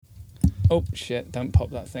Oh, shit, don't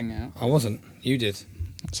pop that thing out. I wasn't. You did.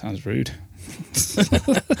 That sounds rude.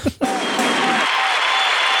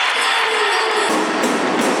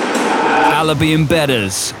 Alibi and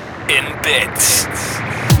Bedders in bits.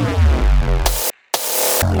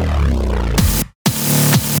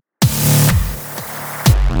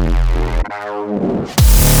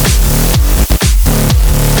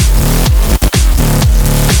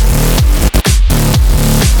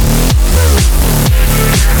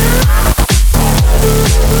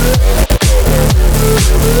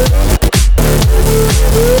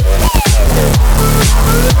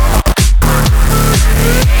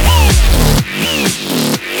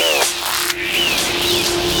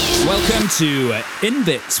 Welcome to In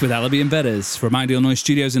Bits with Alibi and Bedders from Ideal Noise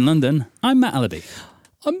Studios in London. I'm Matt Alibi.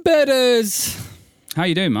 I'm Bedders. How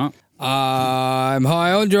you doing, Mark? I'm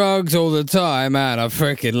high on drugs all the time, and I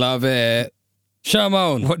freaking love it.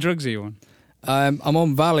 Shamon. What drugs are you on? I'm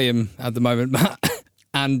on Valium at the moment, Matt,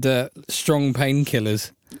 and strong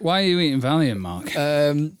painkillers. Why are you eating Valium, Mark?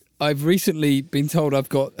 I've recently been told I've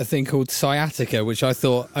got a thing called sciatica, which I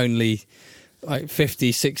thought only like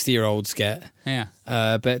 50, 60-year-olds get. Yeah.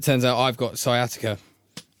 But it turns out I've got sciatica.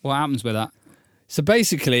 What happens with that? So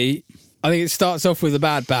basically, I think it starts off with a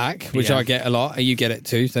bad back, which Yeah. I get a lot. You get it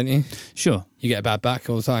too, don't you? Sure. You get a bad back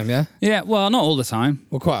all the time, yeah? Yeah, well, not all the time.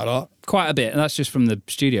 Well, quite a lot. Quite a bit. That's just from the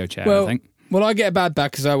studio chair, I think. Well, I get a bad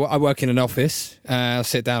back because I work in an office. I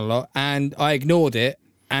sit down a lot, and I ignored it,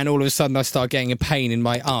 and all of a sudden I start getting a pain in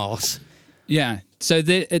my arse. Yeah. So,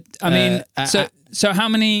 so how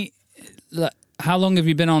many... How long have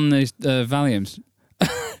you been on the Valiums?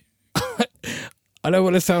 I don't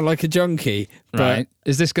want to sound like a junkie, but Right.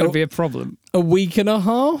 Is this going to be a problem? a week and a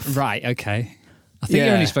half? Right, okay. I think you're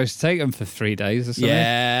Yeah. only supposed to take them for 3 days or something.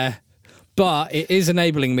 Yeah. But it is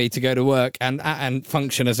enabling me to go to work and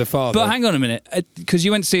function as a father. But hang on a minute, because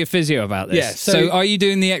you went to see a physio about this. Yeah, So, so- are you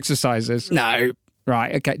doing the exercises? No.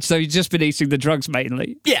 Right, okay. So you've just been eating the drugs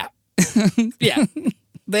mainly? Yeah. Yeah.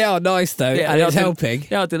 They are nice, though, and it's helping.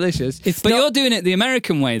 They are delicious. It's but not- you're doing it the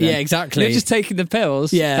American way, then. Yeah, exactly. You're just taking the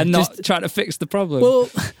pills and not trying to fix the problem. Well,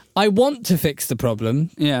 I want to fix the problem,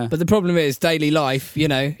 yeah. but the problem is daily life,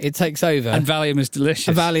 it takes over. And Valium is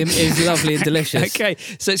delicious. Valium is lovely and delicious. Okay,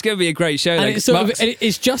 so it's going to be a great show. And then. it's, sort of, Mark's- and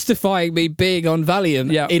it's justifying me being on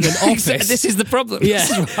Valium yeah. in an office. This is the problem. Yeah.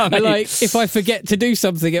 This is what I And mean. like, if I forget to do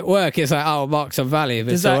something at work, it's like, oh, Mark's on Valium.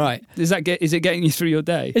 It's all right. Is it getting you through your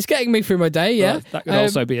day? It's getting me through my day, yeah. Well, that could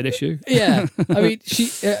also be an issue. Yeah. I mean,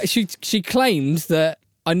 she claims that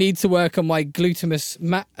I need to work on my glutamus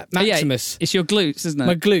maximus. It's your glutes, isn't it?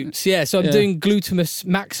 My glutes, yeah. So I'm Yeah. doing glutamus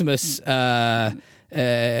maximus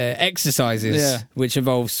exercises, which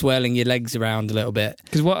involve swirling your legs around a little bit.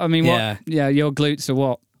 Because your glutes are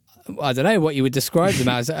what? I don't know what you would describe them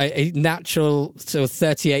as. A natural sort of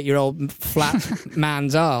 38-year-old flat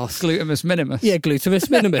man's arse. Glutamus minimus. Yeah,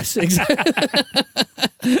 glutamus minimus.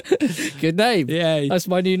 Good name. Yeah. That's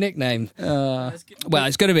my new nickname. Well,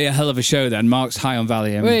 it's going to be a hell of a show then. Mark's high on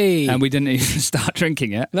Valium. Whee. And we didn't even start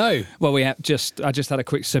drinking it. No. Well, I just had a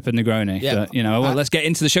quick sip of Negroni. Yeah. But, let's get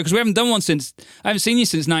into the show because we haven't done one since... I haven't seen you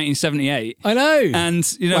since 1978. I know.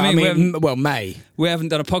 And, you know what I mean? May. We haven't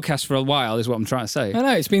done a podcast for a while is what I'm trying to say. I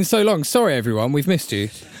know, it's been so long. Sorry, everyone. We've missed you.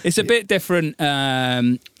 It's a bit different.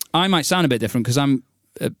 I might sound a bit different because I'm...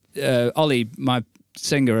 Ollie, my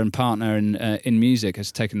singer and partner in music,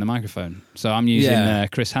 has taken the microphone. So I'm using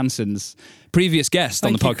Chris Hansen's previous guest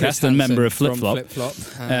on the podcast and member of Flip Flop.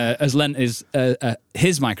 As lent is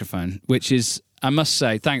his microphone, which is... I must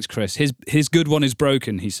say, thanks, Chris. His good one is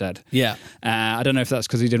broken, he said. Yeah. I don't know if that's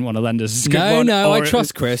because he didn't want to lend us his good one. No, or I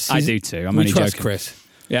trust Chris. I do too. I'm we only trust joking. Chris.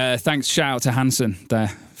 Yeah, thanks. Shout out to Hansen there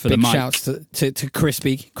for Big the mic. shouts to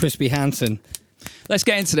Crispy Hansen. Let's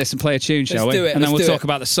get into this and play a tune, shall Let's we? do it, And then let's we'll do talk it.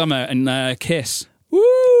 about the summer and Kiss.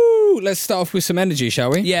 Woo! Let's start off with some energy,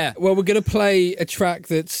 shall we? Yeah. Well, we're going to play a track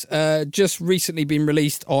that's just recently been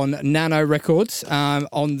released on Nano Records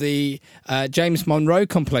on the James Monroe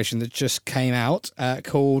compilation that just came out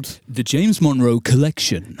called... The James Monroe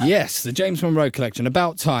Collection. Yes, the James Monroe Collection.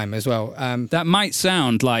 About time as well. That might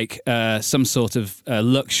sound like some sort of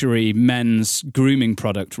luxury men's grooming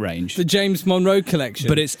product range. The James Monroe Collection.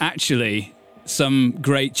 But it's actually... some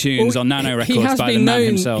great tunes on Nano he Records has by the been man known,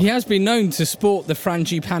 himself. He has been known to sport the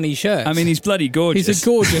frangipani shirt. I mean, he's bloody gorgeous. He's a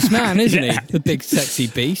gorgeous man, isn't Yeah. he? The big sexy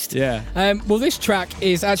beast. Yeah. Well, this track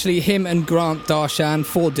is actually him and Grant Darshan,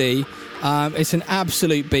 4D. It's an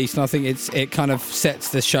absolute beast, and I think it kind of sets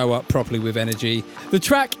the show up properly with energy. The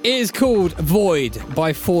track is called Void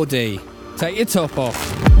by 4D. Take your top off.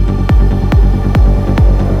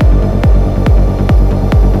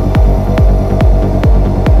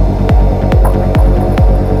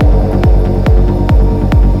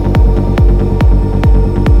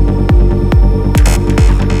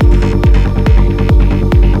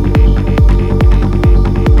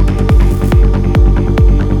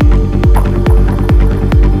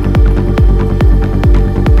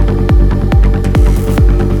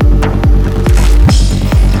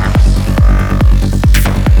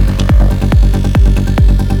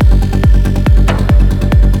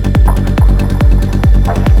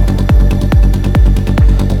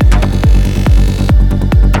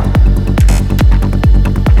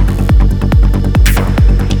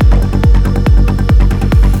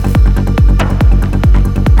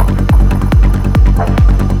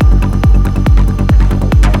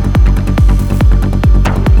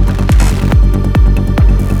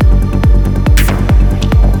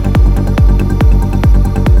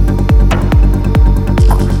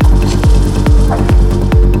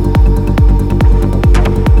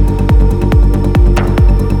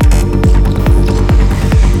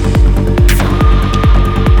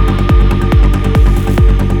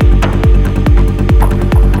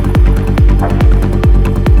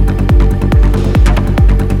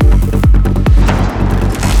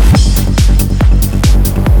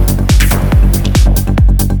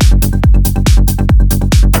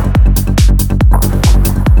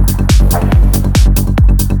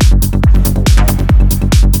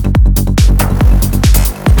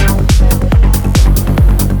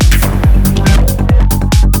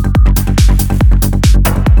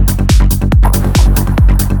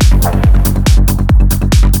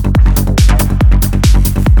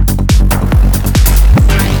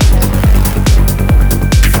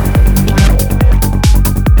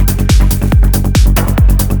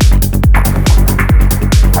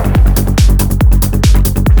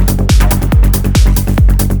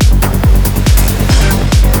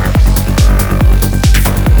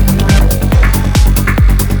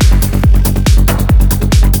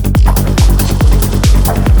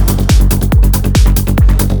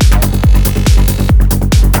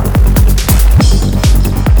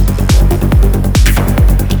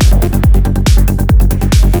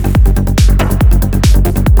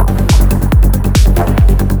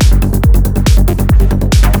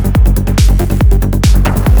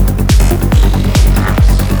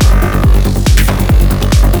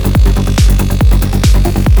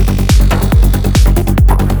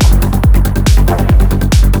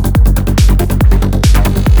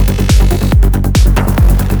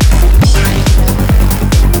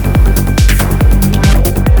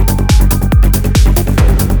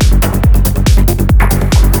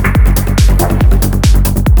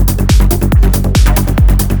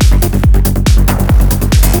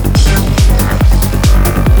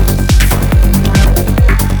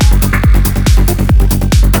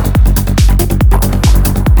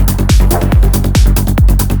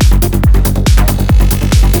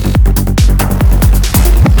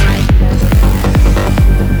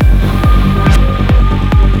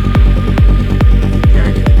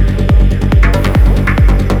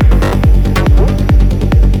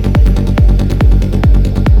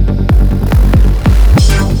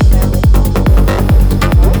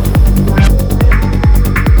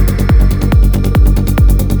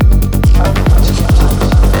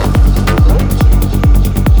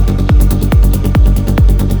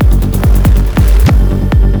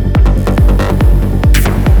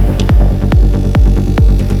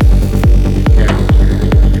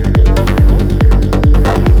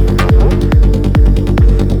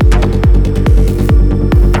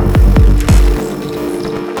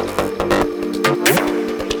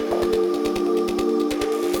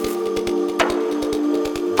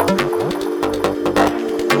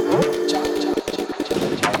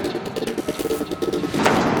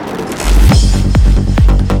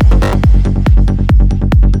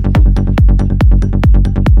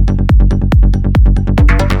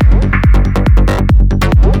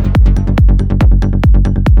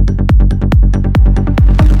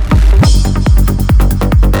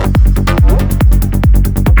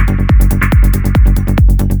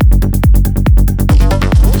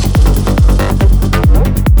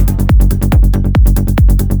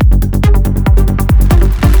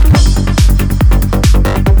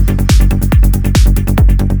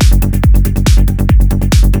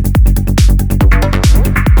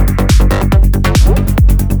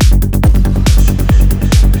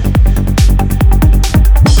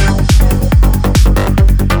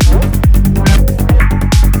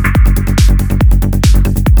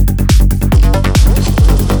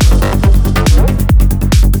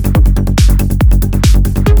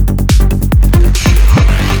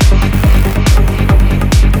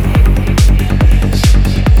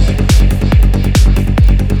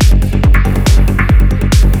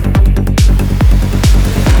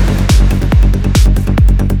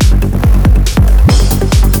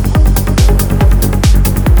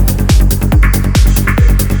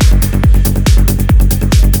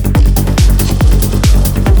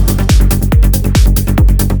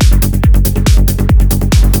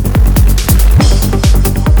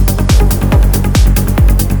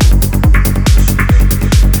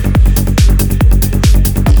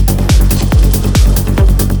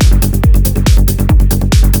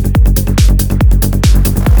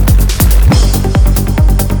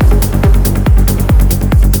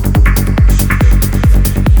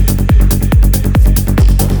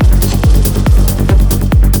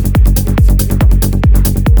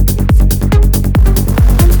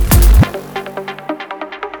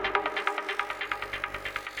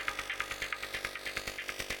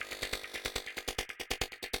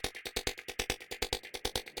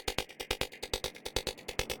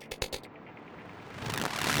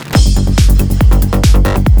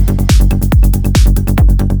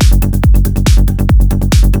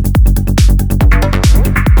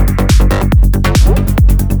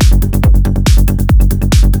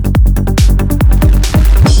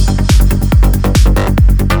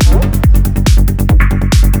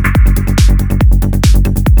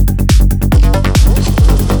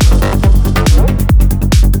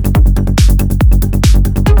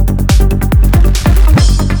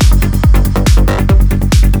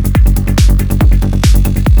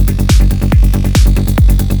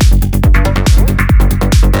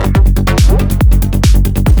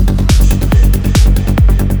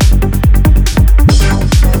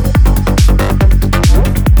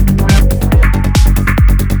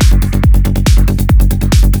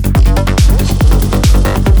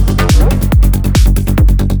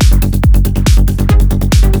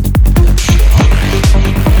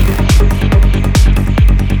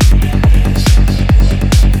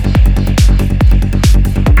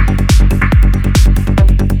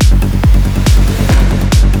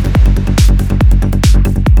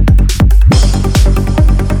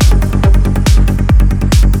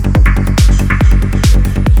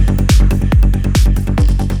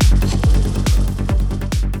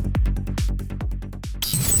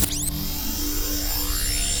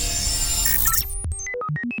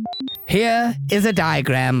 here is a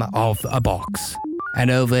diagram of a box. And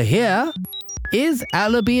over here is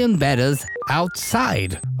Albion Bedders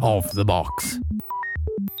outside of the box.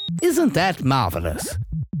 Isn't that marvellous?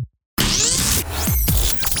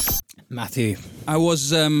 Matthew. I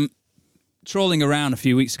was trawling around a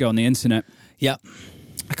few weeks ago on the internet. Yep.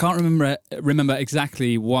 I can't remember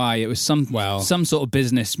exactly why. It was some sort of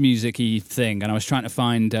business music-y thing, and I was trying to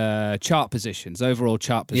find chart positions, overall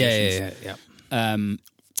chart positions.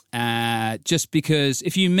 Yeah. Just because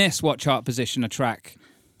if you miss what chart position a track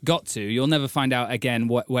got to, you'll never find out again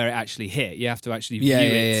where it actually hit. You have to actually view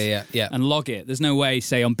it and log it. There's no way,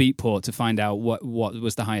 say, on Beatport to find out what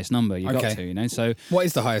was the highest number you got to, you know? So what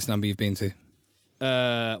is the highest number you've been to?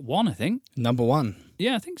 1, I think. Number 1?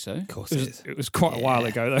 Yeah, I think so. Of course it is. It was quite a while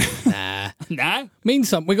ago, though. Nah. Mean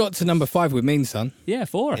Son. We got to number 5 with Mean Son. Yeah,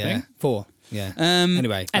 4, I think. 4. Yeah.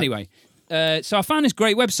 Anyway. So I found this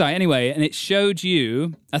great website anyway, and it showed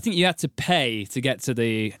you, I think you had to pay to get to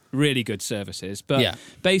the really good services, but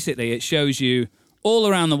basically it shows you all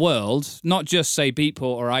around the world, not just, say, Beatport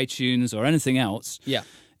or iTunes or anything else. Yeah.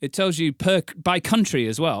 It tells you by country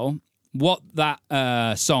as well what that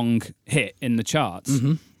song hit in the charts.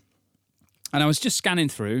 Mm-hmm. And I was just scanning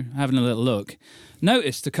through, having a little look,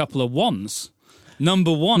 noticed a couple of ones.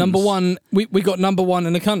 Number 1. Number 1, we got number 1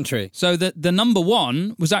 in the country. So the number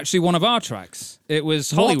 1 was actually one of our tracks. It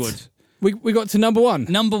was Hollywood. We got to number 1.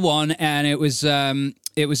 Number 1, and it was a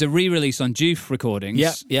re-release on Joof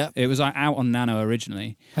Recordings. Yeah. It was out on Nano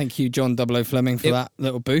originally. Thank you, John 00 Fleming, for that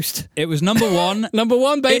little boost. It was number 1. Number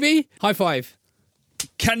 1, baby. High five.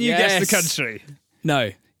 Can you guess the country?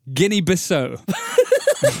 No. Guinea-Bissau.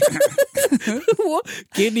 What?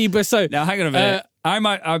 Guinea-Bissau. Now, hang on a minute. I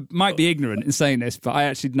might be ignorant in saying this, but I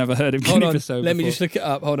actually never heard of Guinea-Bissau before. Let me just look it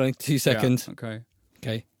up. Hold on 2 seconds. Yeah,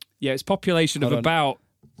 okay. Yeah, it's population of about,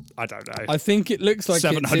 I don't know. I think it looks like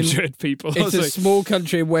 700 people. It's a small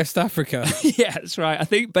country in West Africa. Yeah, that's right. I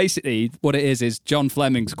think basically what it is John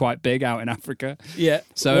Fleming's quite big out in Africa. Yeah.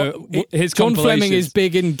 So his John Fleming is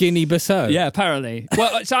big in Guinea-Bissau. Yeah, apparently.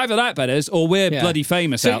 Well, it's either that, Bedders, or we're bloody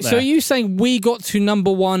famous out there. So are you saying we got to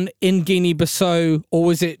number 1 in Guinea-Bissau, or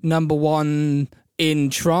was it number 1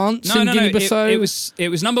 in trance in Guinea-Bissau? It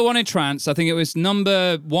was number 1 in trance. I think it was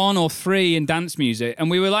number 1 or 3 in dance music,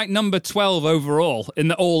 and we were like number 12 overall in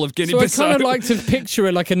the all of Guinea-Bissau. So I kind of like to picture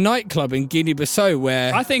it like a nightclub in Guinea-Bissau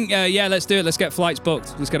where... I think, let's do it. Let's get flights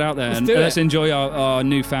booked. Let's get out there and let's enjoy our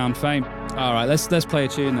newfound fame. All right, let's play a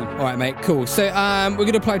tune then. All right, mate, cool. So we're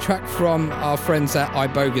going to play a track from our friends at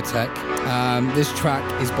iBogatech. This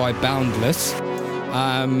track is by Boundless.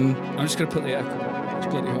 I'm just going to put the echo.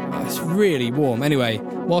 It's really warm. Anyway,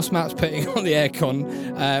 whilst Matt's putting on the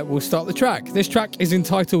aircon, we'll start the track. This track is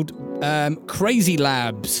entitled Crazy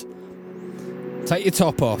Labs. Take your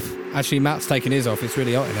top off. Actually, Matt's taking his off. It's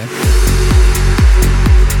really hot in here.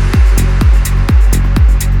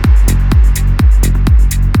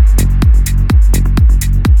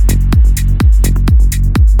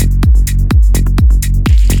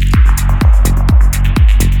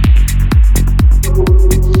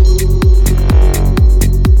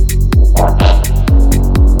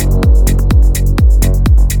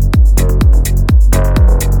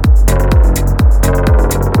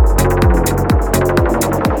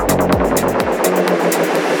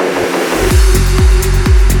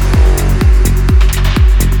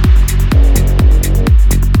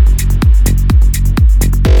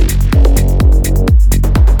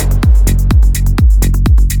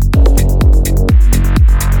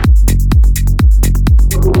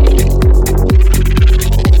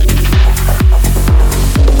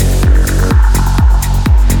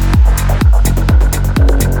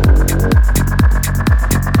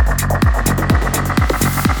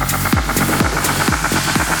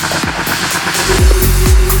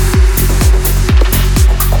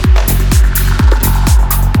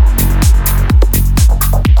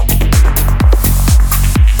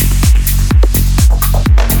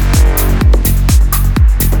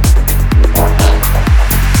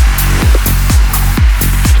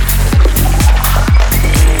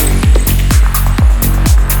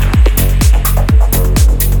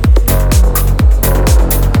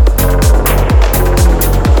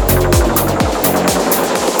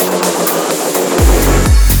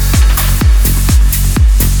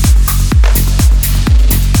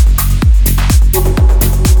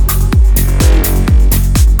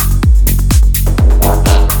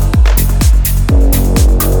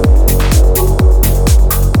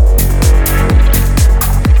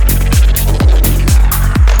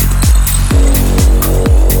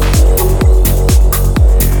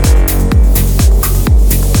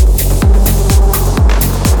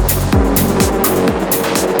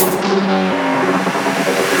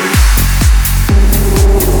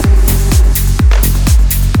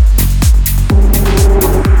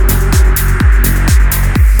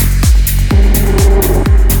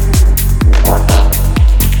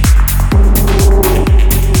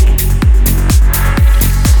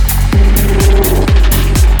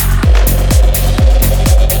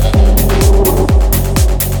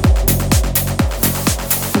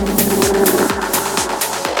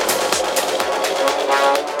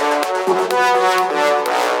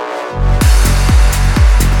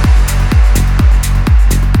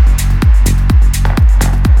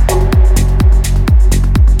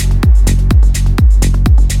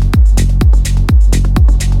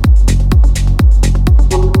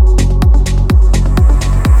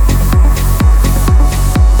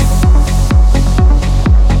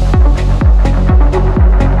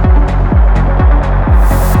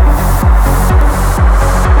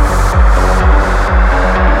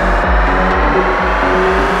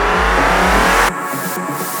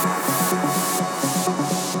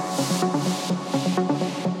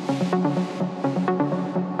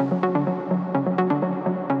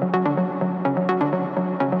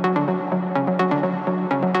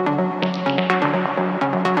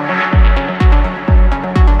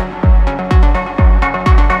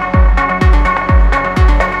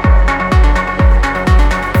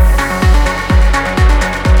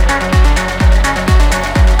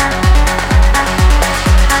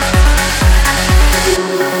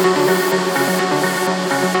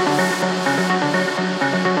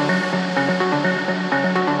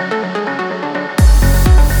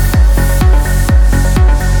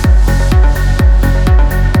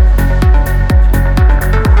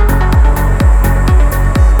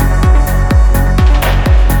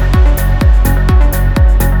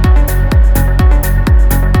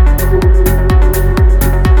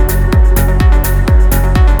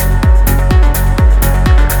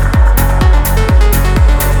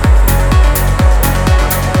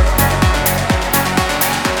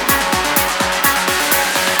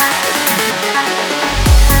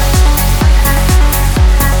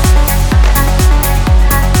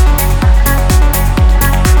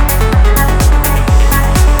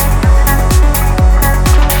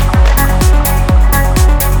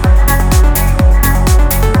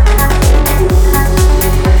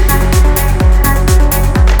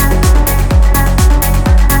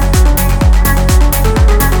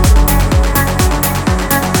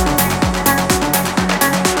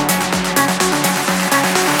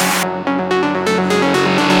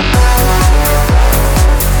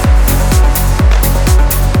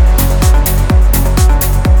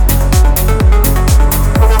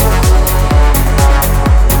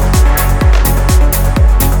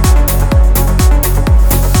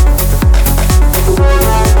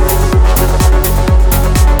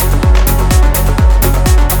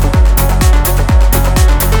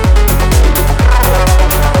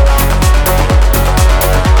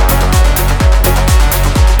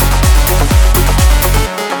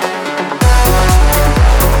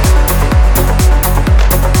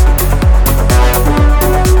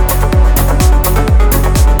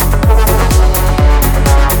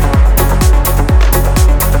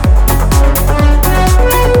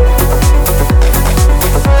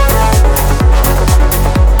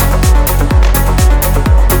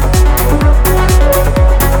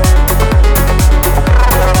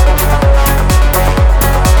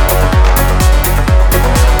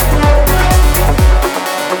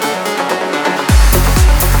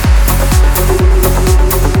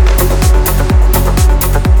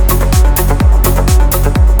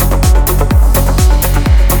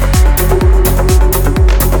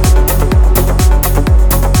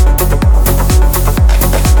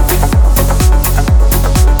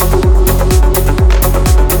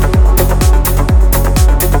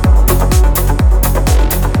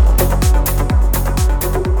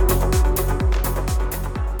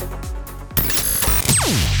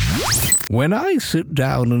 When I sit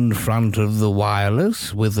down in front of the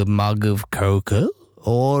wireless with a mug of cocoa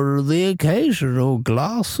or the occasional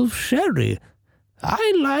glass of sherry,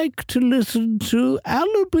 I like to listen to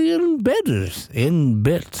Alibi and Bedders in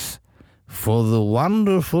bits for the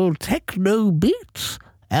wonderful techno beats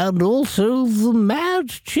and also the mad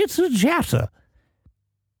chitter-chatter.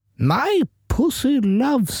 My pussy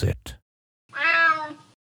loves it.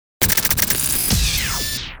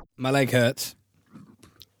 My leg hurts.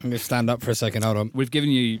 I'm going to stand up for a second. Hold on. We've given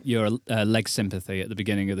you your leg sympathy at the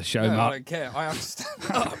beginning of the show, No, I Mark. don't care. I have to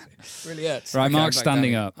stand up. It really hurts. Right, Okay, Mark's I'm back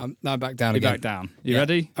standing down. up. I'm back down Be again. back down. You Yeah.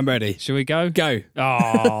 ready? I'm ready. Shall we go? Go.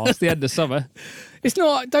 Oh, it's the end of summer. It's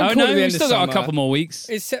not. Don't Oh call no, it the end we've of still got a summer. couple more weeks.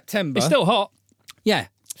 It's September. It's still hot. yeah.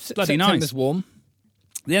 bloody September's nice. warm.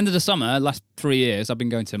 The end of the summer, last 3 years, I've been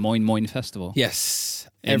going to Moin Moin Festival. Yes.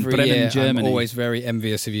 In Every Bremen, year, Germany. I'm always very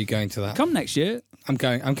envious of you going to that. Come next year. I'm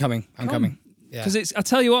going. I'm coming. I'm coming. Yeah. Because it's, I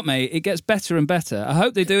tell you what, mate, it gets better and better. I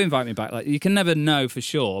hope they do invite me back. Like, you can never know for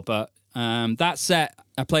sure, but that set,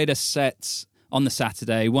 I played a set on the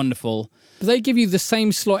Saturday, wonderful. But they give you the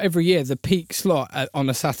same slot every year, the peak slot on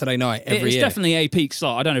a Saturday night every It's year. definitely a peak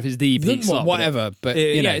slot. I don't know if it's the peak slot. Whatever, but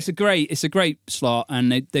you know. yeah, it's a great slot, and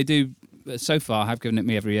they do. So far, have given it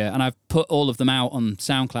me every year, and I've put all of them out on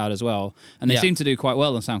SoundCloud as well, and they Yeah. seem to do quite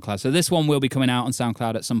well on SoundCloud. So this one will be coming out on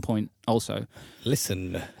SoundCloud at some point also.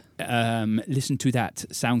 Listen. Listen to that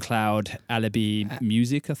SoundCloud Alibi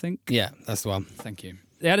Music, I think. Yeah, that's the one. Thank you.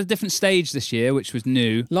 They had a different stage this year, which was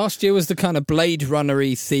new. Last year was the kind of Blade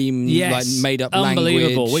Runner-y theme, like made up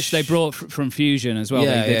unbelievable, language. which they brought from Fusion as well.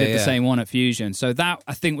 Yeah, they did yeah. the same one at Fusion. So that,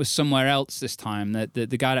 I think, was somewhere else this time. The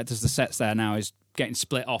guy that does the sets there now is getting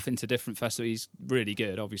split off into different festivals. He's really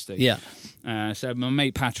good, obviously. Yeah. So my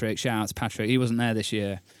mate Patrick, shout out to Patrick. He wasn't there this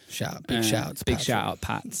year. Big shout out to Big Pat. shout out,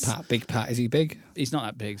 Pat. Pat, big Pat. Is he big? He's not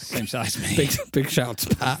that big, same size as me. Big shout out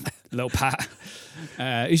to Pat. Little Pat.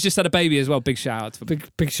 He's just had a baby as well. Big shout out.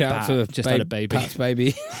 Big shout out Pat, to just had a baby. Pat's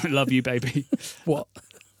baby. Love you, baby. What?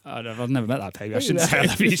 I've never met that baby. I shouldn't say I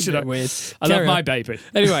love you, should I? Weird. I Carry love my on. baby.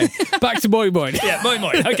 Anyway, back to Moin Moin. Yeah, Moin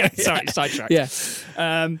Moin. Okay, sorry, sidetrack. Yeah.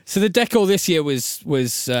 So the decor this year was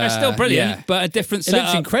It's still brilliant, yeah. but a different It looks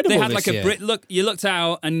setup. incredible They had this like year. a look. You looked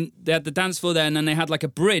out, and they had the dance floor there, and then they had like a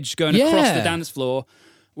bridge going Yeah. across the dance floor,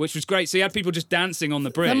 which was great. So you had people just dancing on the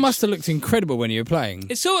bridge. That must have looked incredible when you were playing.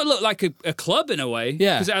 It sort of looked like a club in a way,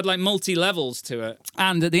 Yeah. because it had like multi levels to it.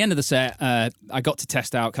 And at the end of the set, I got to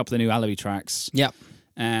test out a couple of new Alibi tracks. Yeah.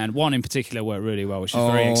 And one in particular worked really well, which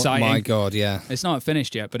was very exciting. Oh my god, yeah. It's not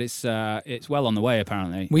finished yet, but it's well on the way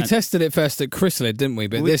apparently. We And- tested it first at Chrysalid, didn't we?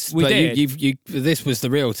 But We did. This was the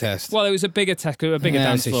real test. Well, it was a bigger Yeah,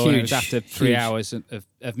 dance it's a floor. And it was huge- after 3 huge- hours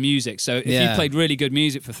of music. So if you Yeah. played really good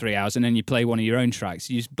music for 3 hours and then you play one of your own tracks,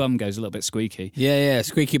 your bum goes a little bit squeaky. Yeah,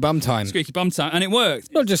 squeaky bum time. Squeaky bum time, and it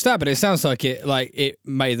worked. Not just that, but it sounds like it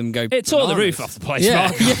made them go. It tore the bananas. roof off the place. Yeah.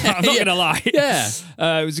 Mark. Yeah, I'm not yeah. going to lie. Yeah.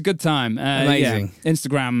 It was a good time. Amazing. Yeah.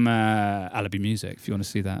 Instagram Alibi Music if you want to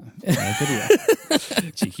see that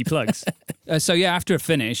video. Cheeky plugs. So yeah, after it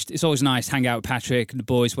finished, it's always nice to hang out with Patrick and the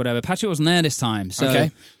boys, whatever. Patrick wasn't there this time, so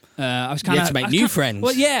Okay. I was kind You of had to make new friends.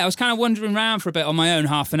 Well, yeah, I was kind of wandering around for a bit on my own,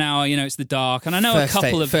 half an hour. You know, it's the dark, and I know First a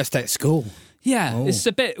couple day, of first day at school. yeah, Oh. it's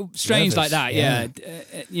a bit strange Nervous, like that. yeah.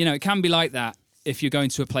 You know, it can be like that if you're going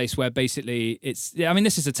to a place where basically it's. I mean,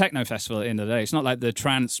 this is a techno festival at the end of the day. It's not like the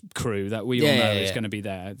trance crew that we all Yeah, know yeah, is yeah. going to be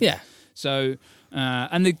there. Yeah. So,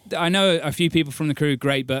 I know a few people from the crew,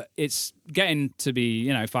 great, but it's getting to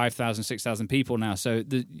be 5,000, 6,000 people now. So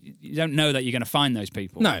you don't know that you're going to find those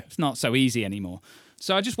people. No. It's not so easy anymore.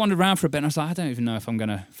 So I just wandered around for a bit, and I was like, I don't even know if I'm going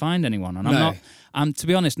to find anyone. And I'm No. not. I'm to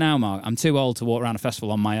be honest now, Mark. I'm too old to walk around a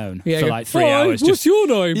festival on my own Yeah, for go, like 3 "Hi, hours. What's your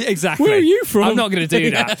name? Yeah, exactly. Where are you from? I'm not going to do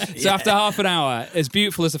that. Yeah. So after half an hour, as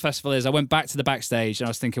beautiful as the festival is, I went back to the backstage and I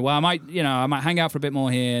was thinking, well, I might hang out for a bit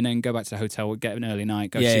more here and then go back to the hotel, get an early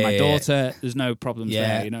night, go Yeah, see my yeah, daughter. There's no problems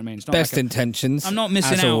Yeah. there. You know what I mean? It's not Best like intentions. I'm not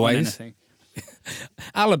missing as out on always. anything.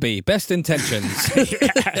 Alibi. Best intentions.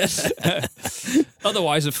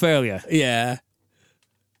 Otherwise, a failure. yeah.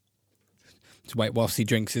 Just wait whilst he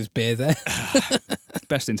drinks his beer there.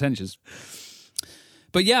 Best intentions.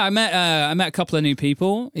 But yeah, I met a couple of new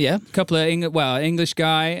people. Yeah. A couple of English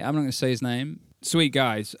guy. I'm not going to say his name. Sweet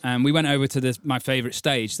guys, and we went over to my favourite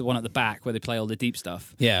stage, the one at the back where they play all the deep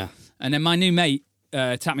stuff. Yeah. And then my new mate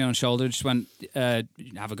tapped me on the shoulder, just went,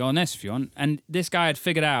 have a go on this if you want. And this guy had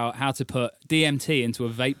figured out how to put DMT into a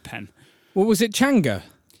vape pen. What was it, Changa?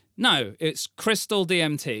 No, it's crystal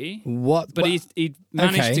DMT. What? But he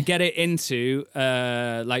managed Okay. to get it into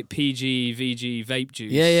like PG, VG vape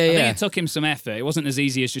juice. Yeah, yeah, I yeah. think it took him some effort. It wasn't as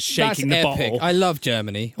easy as just shaking That's the epic. bottle. I love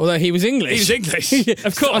Germany, although he was English. He was English,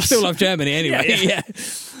 of course. I still love Germany anyway. Yeah.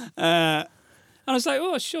 I was like,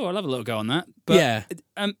 oh, sure, I'll have a little go on that. But, Yeah.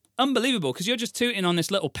 Unbelievable, because you're just tooting on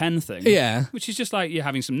this little pen thing. Yeah. Which is just like you're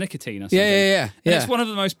having some nicotine or something. Yeah. And it's one of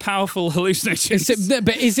the most powerful hallucinogens.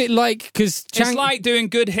 But is it like, because It's like doing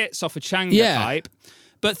good hits off a Changa pipe.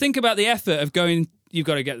 But think about the effort of going, you've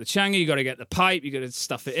got to get the Changa, you've got to get the pipe, you've got to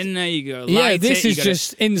stuff it in there, you've got to light it. this is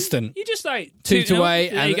just instant. You just like Toot away.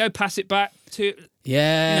 There you go, pass it back.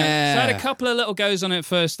 Yeah. So I had a couple of little goes on it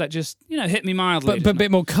first that just, hit me mildly. But a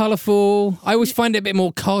bit more colourful. I always find it a bit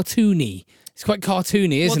more cartoony. It's quite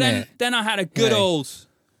cartoony, isn't it? Then I had a good old...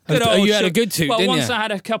 you had a good toot, didn't once you? I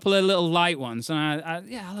had a couple of little light ones, and I'll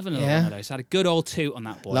have another one of those. I had a good old toot on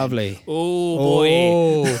that boy. Lovely. Oh,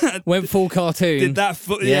 boy. Went full cartoon. Did that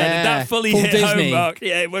fully full hit Disney. home, Mark?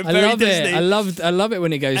 Yeah, it went I very love Disney. it. I love it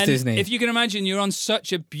when it goes And Disney. if you can imagine, you're on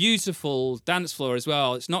such a beautiful dance floor as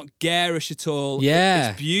well. It's not garish at all. Yeah.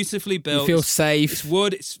 It's beautifully built. You feel safe. It's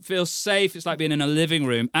wood. It feels safe. It's like being in a living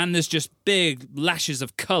room. And there's just big lashes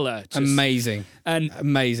of colour. Amazing.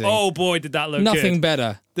 Amazing. Oh, boy, did that look Nothing good.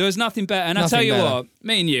 better. There was nothing better. And Nothing I tell you better. what,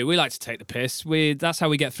 me and you, we like to take the piss. That's how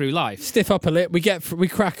we get through life. Stiff upper lip. We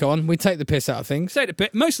crack on. We take the piss out of things. Take the piss,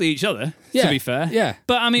 mostly each other, Yeah. to be fair. Yeah.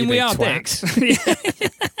 But, I mean, You we big are twat.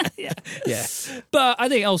 dicks. Yeah. But I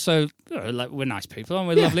think also, we're nice people and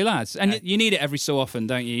we're lovely lads. And you need it every so often,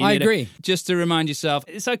 don't you? I need agree. it just to remind yourself,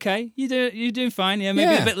 it's okay. You're doing fine. Yeah,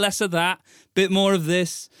 maybe Yeah. a bit less of that, bit more of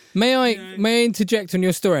this. May I interject on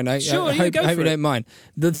your story? No, Sure, I hope, go I hope for you it. don't mind.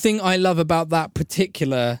 The thing I love about that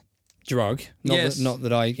particular drug, Yes. not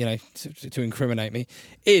that I, to incriminate me,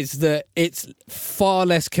 is that it's far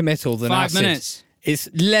less committal than 5 acid. minutes. It's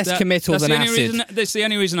less committal that's than the only acid. That's the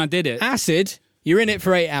only reason I did it. Acid, you're in it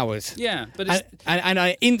for 8 hours. Yeah, but it's, And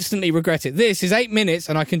I instantly regret it. This is 8 minutes,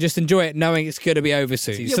 and I can just enjoy it knowing it's going to be over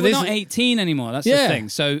soon. yeah, So we're this not 18 anymore. That's Yeah. the thing.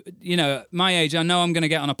 So, my age, I know I'm going to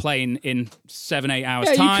get on a plane in 7-8 hours'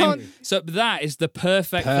 Yeah, you time. can't- So that is the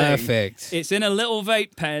perfect thing. Perfect. It's in a little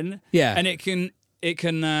vape pen. Yeah. And it can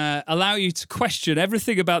allow you to question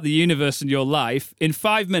everything about the universe and your life in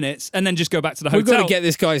 5 minutes and then just go back to the We've hotel. got to get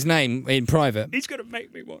this guy's name in private. He's going to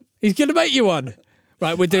make me one. He's going to make you one.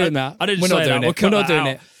 Right, we're doing that. I didn't We're say not that. doing We'll it. cut We're not that doing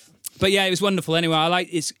out. it. But yeah, it was wonderful. Anyway, I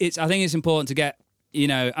think it's important to get,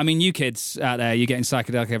 I mean, you kids out there, you're getting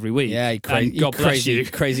psychedelic every week. Yeah, and God bless you.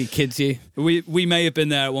 crazy kids, you. We may have been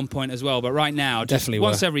there at one point as well, but right now, just Definitely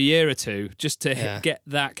once were. every year or two, just to Yeah. get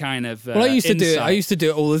that kind of. Well, I used to do it. insight. I used to do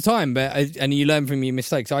it all the time, and you learn from your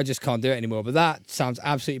mistakes. I just can't do it anymore. But that sounds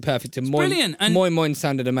absolutely perfect. And brilliant. And- Moin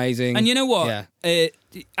sounded amazing. And you know what? Yeah.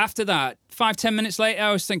 After that, 5-10 minutes later,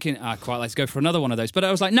 I was thinking, I'd quite like to go for another one of those. But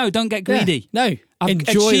I was like, no, don't get greedy. Yeah. No, I've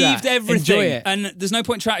enjoy achieved that. everything. Enjoy it. And there's no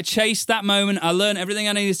point trying to chase that moment. I learned everything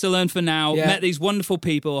I needed to learn for now. Yeah. Met these wonderful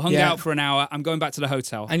people, hung Yeah. out for an hour. I'm going back to the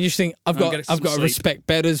hotel. And you just think I've I'm got getting some to sleep. respect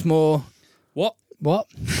bedders more. What? What?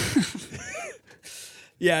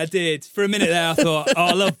 Yeah, I did. For a minute there, I thought, oh,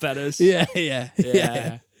 I love Bedders. Yeah.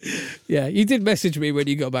 You did message me when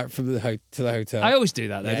you got back from to the hotel. I always do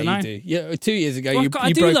that, though, yeah, don't you I? do. Yeah, 2 years ago Well, you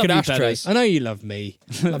I do broke love an you, ashtray. Bedders. I know you love me.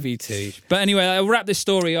 Love you too. But anyway, I'll wrap this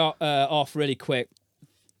story off really quick.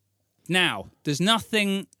 Now, there's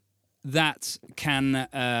nothing that can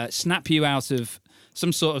snap you out of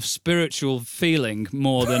some sort of spiritual feeling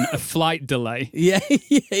more than a flight delay. Yeah.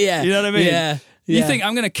 You know what I mean? Yeah. You think,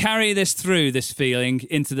 I'm going to carry this through, this feeling,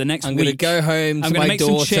 into the next I'm week. going to go home to I'm my going to make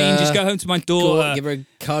daughter. some changes, go home to my daughter, give her a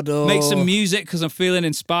cuddle. make some music because I'm feeling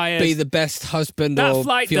inspired. Be the best husband that or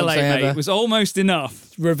flight fiancé delay, ever. mate, was almost enough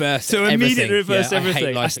Reverse to everything. immediately reverse Yeah, I hate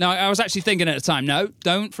everything. life. No, I was actually thinking at the time, no,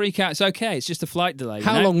 don't freak out. It's okay. It's just a flight delay. you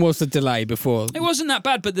How know? long was the delay before? It wasn't that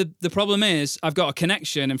bad, but the problem is I've got a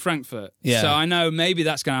connection in Frankfurt. Yeah. So I know maybe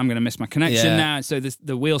I'm going to miss my connection Yeah. now. So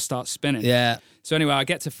the wheel starts spinning. Yeah. So anyway, I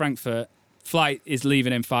get to Frankfurt. Flight is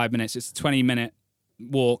leaving in 5 minutes. It's a 20-minute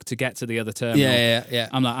walk to get to the other terminal. Yeah.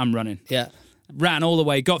 I'm like, I'm running. Yeah. Ran all the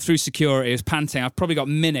way, got through security, was panting. I've probably got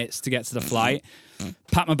minutes to get to the flight.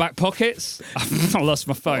 Pat my back pockets. I lost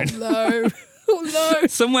my phone. No. Oh no.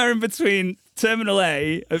 Somewhere in between Terminal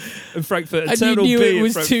A and Frankfurt and And you Terminal knew B it in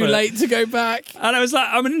was too Frankfurt. late to go back. And I was like,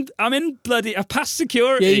 I'm in bloody, I passed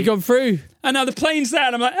security. Yeah, you gone through. And now the plane's there,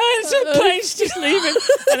 and I'm like, the plane's just leaving.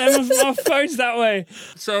 And then my phone's that way.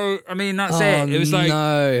 So, I mean, that's it. It was like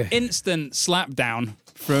no. instant slap down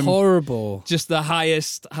from Horrible. just the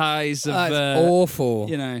highest highs of, That's awful.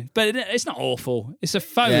 But it's not awful. It's a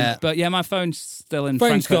phone. Yeah. But yeah, my phone's still in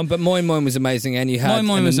Phone's Frankfurt. gone, but Moin was amazing, and you had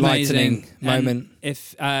Moin an was enlightening amazing. moment. And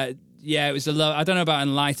if yeah, it was I don't know about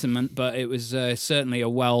enlightenment, but it was certainly a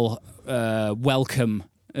welcome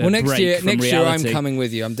Well, next break year, from I'm reality. coming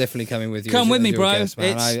with you. I'm definitely coming with you. Come as with me, your bro. guest,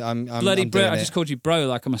 man. It's I'm bloody I'm bro. doing I it. just called you bro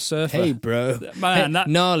like I'm a surfer. Hey, bro. Man, Hey,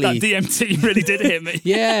 gnarly. that DMT really did hit me.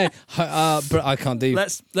 Yeah, bro, I can't do.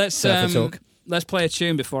 Let's surfer talk. Let's play a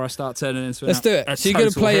tune before I start turning into. Let's do it. So you're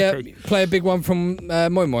going to play a big one from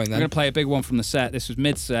Moin Moin then? I'm going to play a big one from the set. This was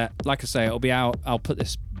mid-set. Like I say, it'll be out. I'll put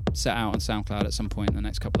this set out on SoundCloud at some point in the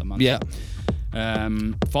next couple of months. Yeah.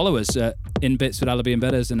 Follow us at In Bits with Alibi and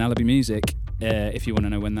Bedders and Alibi Music if you want to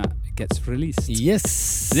know when that gets released.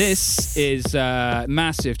 Yes. This is a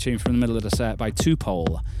massive tune from the middle of the set by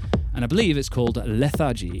Tupole, and I believe it's called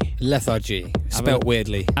Lethargy. Lethargy, spelt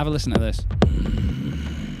weirdly. Have a listen to this.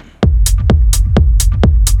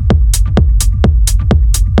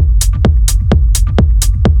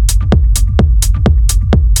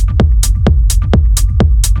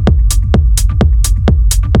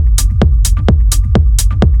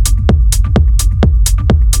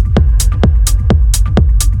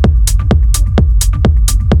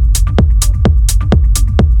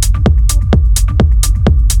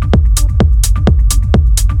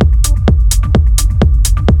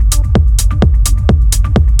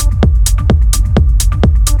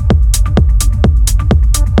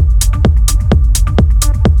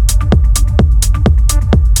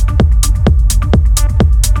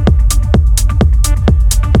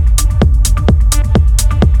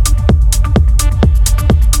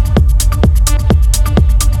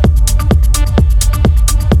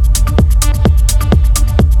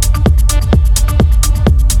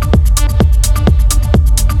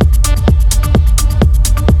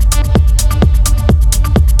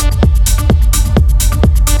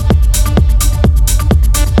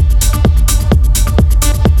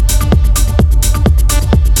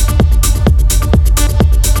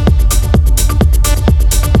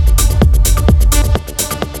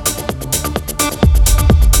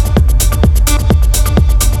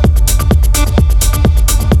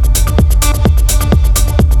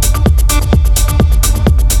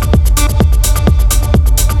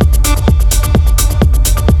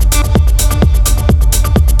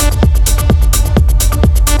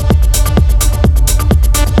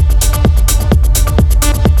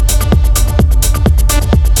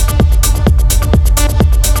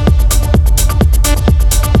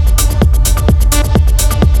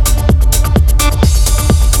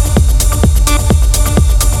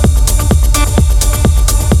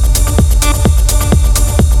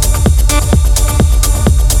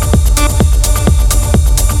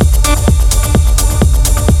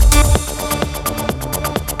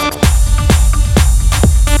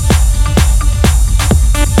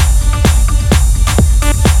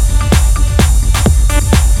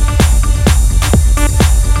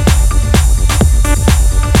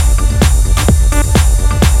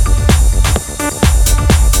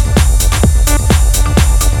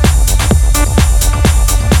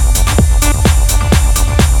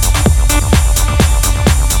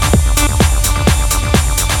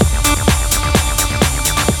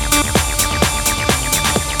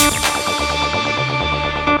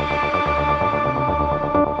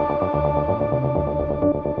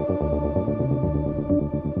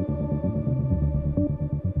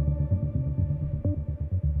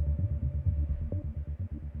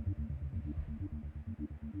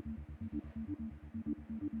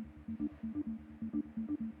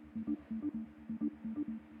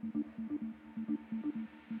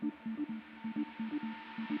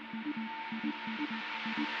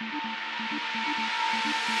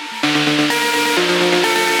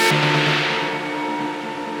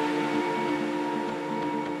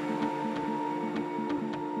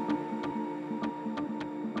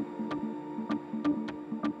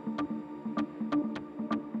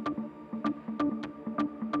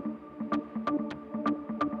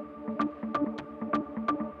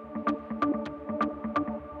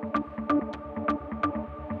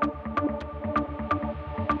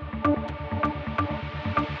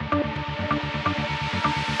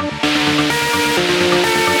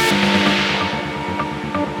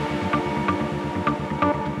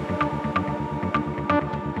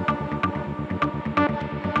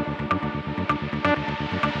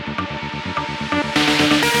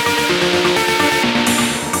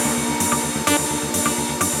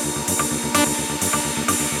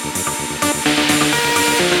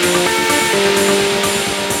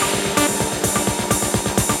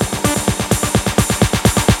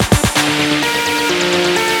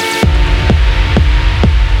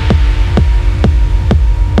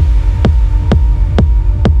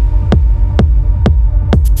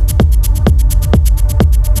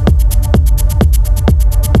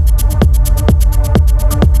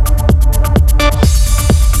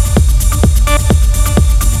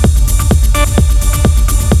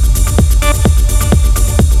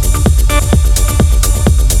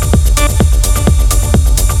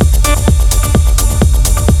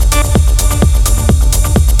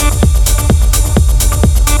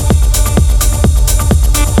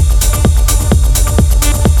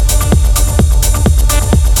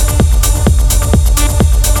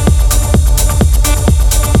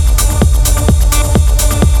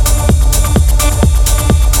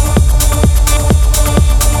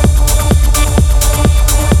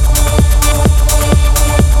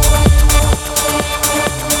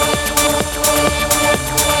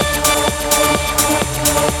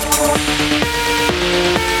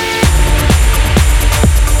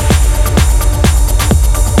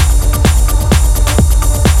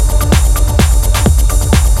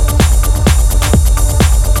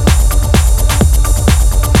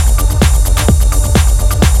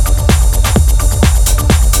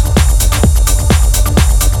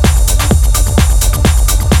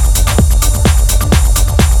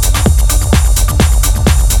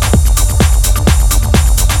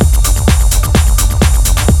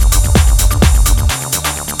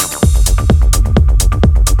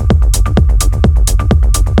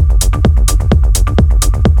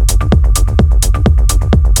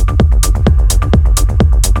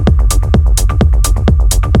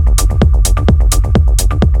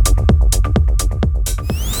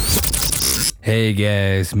 Hey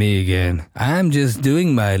guys, me again. I'm just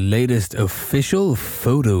doing my latest official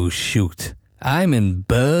photo shoot. I'm in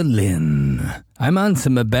Berlin. I'm on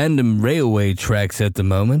some abandoned railway tracks at the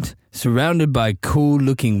moment, surrounded by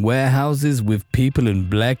cool-looking warehouses with people in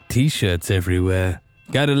black t-shirts everywhere.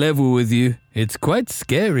 Gotta level with you, it's quite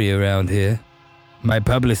scary around here. My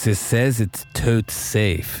publicist says it's totes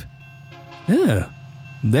safe. Yeah,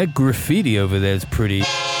 that graffiti over there's pretty...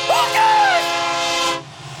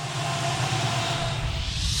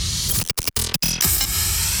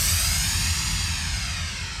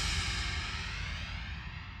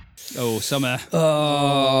 Oh, summer.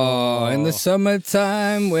 Oh, in the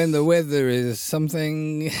summertime when the weather is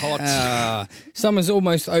something Hot. Summer's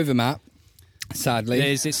almost over, Matt, sadly.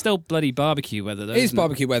 It's still bloody barbecue weather, though. It is isn't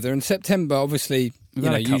barbecue weather, and September, obviously, We've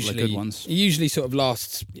had a couple of good ones. It usually sort of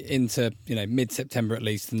lasts into, mid-September at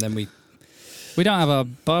least, and then we... We don't have our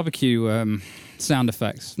barbecue sound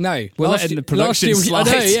effects. No. We're letting the production slide.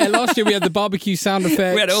 Last year we had the barbecue sound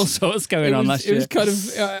effects. We had all sorts going on last year. It was kind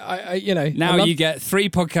of, Now you get 3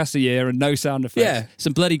 podcasts a year and no sound effects. Yeah.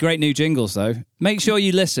 Some bloody great new jingles, though. Make sure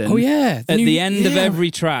you listen. Oh, yeah. At the end of every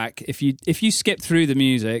track, if you skip through the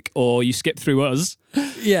music or you skip through us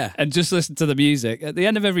Yeah. and just listen to the music, at the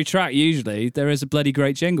end of every track, usually, there is a bloody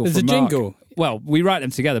great jingle There's from a Mark. jingle. Well, we write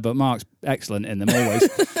them together, but Mark's excellent in them always.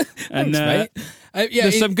 And Thanks, mate.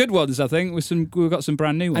 there's some good ones, I think. We've got some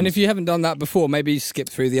brand new ones. And if you haven't done that before, maybe skip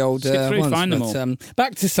through the old Skip through, ones. find them all.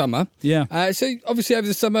 Back to summer. Yeah. So obviously over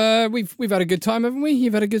the summer we've had a good time, haven't we?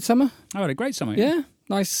 You've had a good summer. I had a great summer. Yeah.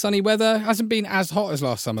 Nice sunny weather. Hasn't been as hot as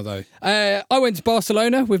last summer though. I went to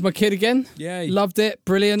Barcelona with my kid again. Yay. Loved it.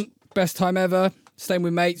 Brilliant. Best time ever. Staying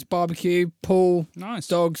with mates, barbecue, pool, Nice.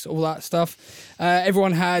 dogs, all that stuff.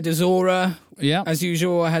 Everyone had Azora. Yeah. As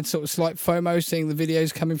usual, I had sort of slight FOMO seeing the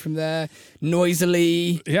videos coming from there.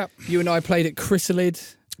 Noisily. Yep. You and I played at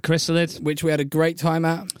Chrysalid, Chrysalid. which we had a great time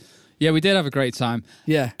at. Yeah, we did have a great time.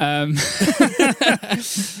 Yeah.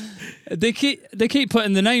 They keep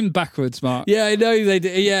putting the name backwards, Mark. Yeah, I know they do.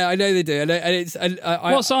 Yeah, I know they do. And it's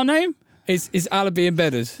What's our name? it's Alibi and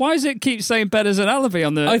Bedders. Why does it keep saying Bedders and Alibi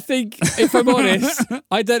on the... I think, if I'm honest,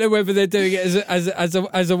 I don't know whether they're doing it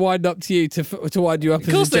as a wind up to you to wind you up as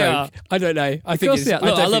a joke. course they are. I don't know. I Of think course it's, they are.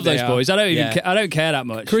 Look, I love think those they are. boys. I don't even. Yeah. I don't care that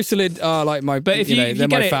much. Chrysalid are like my, But if you they're get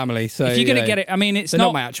my it- family. So if you're going to get it, I mean, it's they're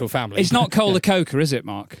not my actual family. It's not Cola Coca, is it,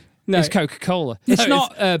 Mark? No. It's Coca-Cola. No, It's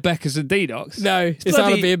not Becker's and D-Docs. No, it's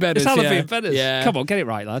bloody- Alibi and Bedders. It's Alibi yeah. and Bedders. Yeah. Come on, get it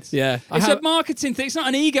right, lads. Yeah. It's a marketing thing. It's not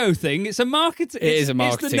an ego thing. It's a marketing. It is a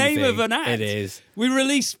marketing It's the name thing. of an act. It is. We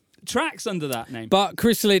release tracks under that name. But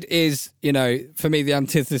Chrysalid is, for me, the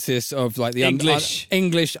antithesis of like the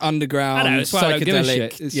English underground I know, that's why I don't give a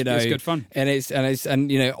psychedelic. shit. It's good fun.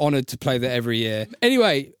 And honoured to play there every year.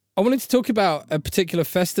 Anyway, I wanted to talk about a particular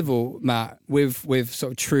festival, Matt, with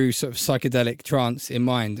sort of true sort of psychedelic trance in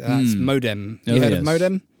mind. And that's Modem. You heard of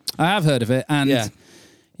Modem? I have heard of it, and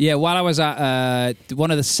yeah, while I was at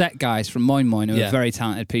one of the set guys from Moin Moin, who are very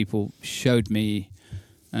talented people, showed me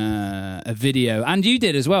a video, and you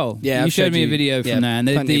did as well. Yeah, you I've showed me a you- video from there, and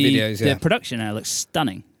plenty of videos, the production there looks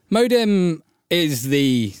stunning. Modem is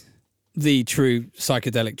the true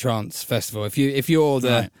psychedelic trance festival. If you're the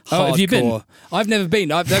Right. hardcore, Oh, have you been? I've never been.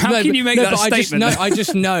 How can you make that statement? I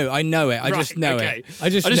just know. I know it. I just know okay. it. I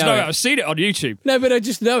just know know it. it. I've seen it on YouTube. No, but I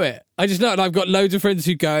just know it. I just know it. And I've got loads of friends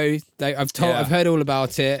who go. I've heard all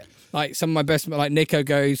about it. Like some of my best, like Nico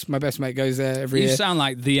goes. My best mate goes there every You year. sound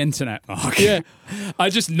like the internet, Mark. Yeah. I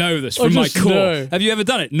just know this from my just core. know. Have you ever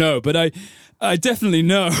done it? No, but I definitely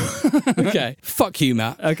know. Okay, fuck you,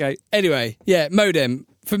 Matt. Okay. Anyway, yeah, Modem.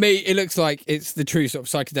 For me, it looks like it's the true sort of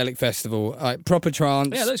psychedelic festival, like proper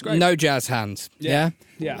trance. Yeah, that's great. No jazz hands. Yeah.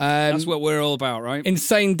 That's what we're all about, right?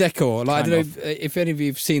 Insane decor. Like, I Kind don't know if any of you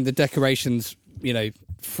have seen the decorations,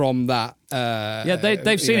 from that. Yeah,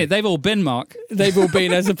 they've seen it. They've all been, Mark. They've all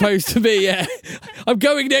been, as opposed to me. Yeah, I'm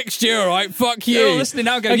going next year. All right, fuck you. They're all listening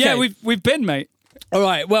now. Going, Okay. yeah, we've been, mate. All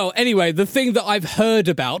right. Well, anyway, the thing that I've heard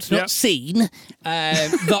about, Yeah. not seen,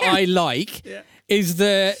 that I like, is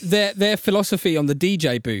their philosophy on the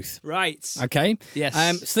DJ booth. Right. Okay. Yes.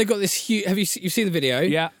 So they've got this huge. You've seen the video?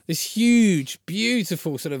 Yeah. This huge,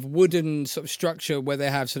 beautiful sort of wooden sort of structure where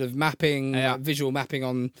they have sort of mapping, Yeah. visual mapping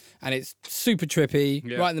on, and it's super trippy,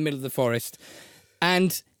 Yeah. right in the middle of the forest,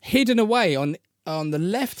 and hidden away on the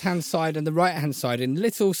left hand side and the right hand side in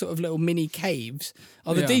little mini caves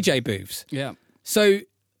are the Yeah. DJ booths. Yeah. So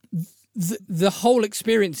the whole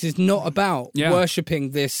experience is not about Yeah.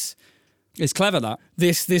 worshipping this It's clever, that.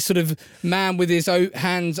 this sort of man with his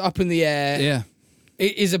hands up in the air. Yeah.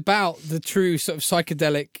 It is about the true sort of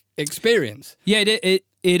psychedelic experience. Yeah,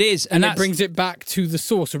 It is, and it brings it back to the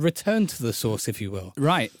source, a return to the source, if you will.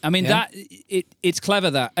 Right. I mean, it's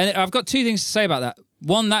clever that, and I've got two things to say about that.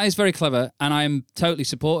 One, that is very clever, and I am totally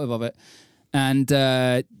supportive of it. And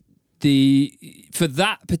for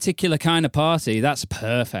that particular kind of party, that's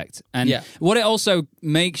perfect. And what it also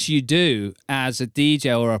makes you do as a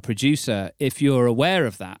DJ or a producer, if you're aware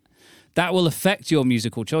of that will affect your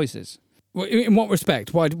musical choices. In what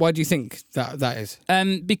respect? Why do you think that is?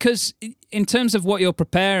 Because in terms of what you're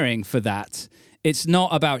preparing for that, it's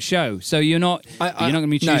not about show. So you're not going to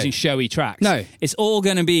be choosing showy tracks. No, it's all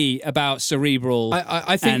going to be about cerebral.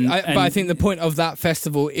 I think the point of that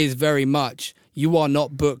festival is very much you are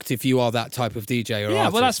not booked if you are that type of DJ or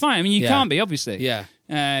artist. Well, that's fine. I mean, you can't be, obviously. Yeah.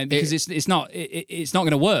 Because it's not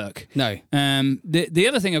going to work. No. The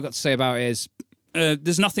other thing I've got to say about it is.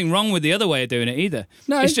 There's nothing wrong with the other way of doing it either.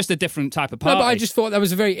 No, it's just a different type of party. No, but I just thought that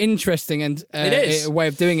was a very interesting and way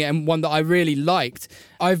of doing it, and one that I really liked.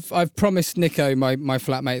 I've promised Nico, my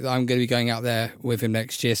flatmate, that I'm going to be going out there with him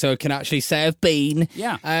next year, so I can actually say I've been.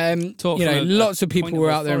 Yeah. Lots of people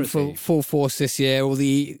were out there in full force this year. All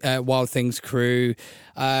the Wild Things crew,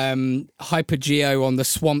 Hyper Geo on the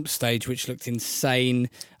Swamp stage, which looked insane.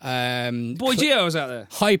 Boy Geo was out there.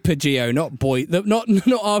 Hyper Geo, not boy, not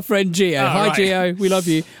our friend Geo. Hi right. Geo, we love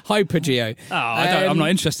you. Hyper Geo. I'm not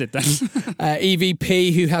interested then.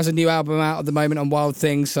 EVP, who has a new album out at the moment on Wild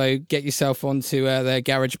Things, so get yourself onto their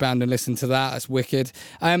Garage Band and listen to that. That's wicked.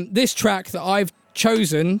 This track that I've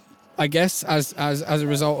chosen, I guess, as a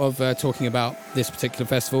result of talking about this particular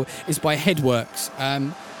festival, is by Headworks.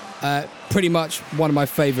 Pretty much one of my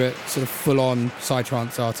favourite sort of full-on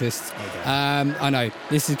psytrance artists. Okay. I know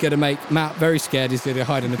this is going to make Matt very scared. He's going to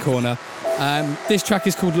hide in the corner. This track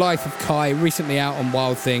is called Life of Kai, recently out on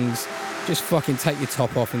Wild Things. Just fucking take your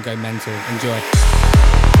top off and go mental. Enjoy.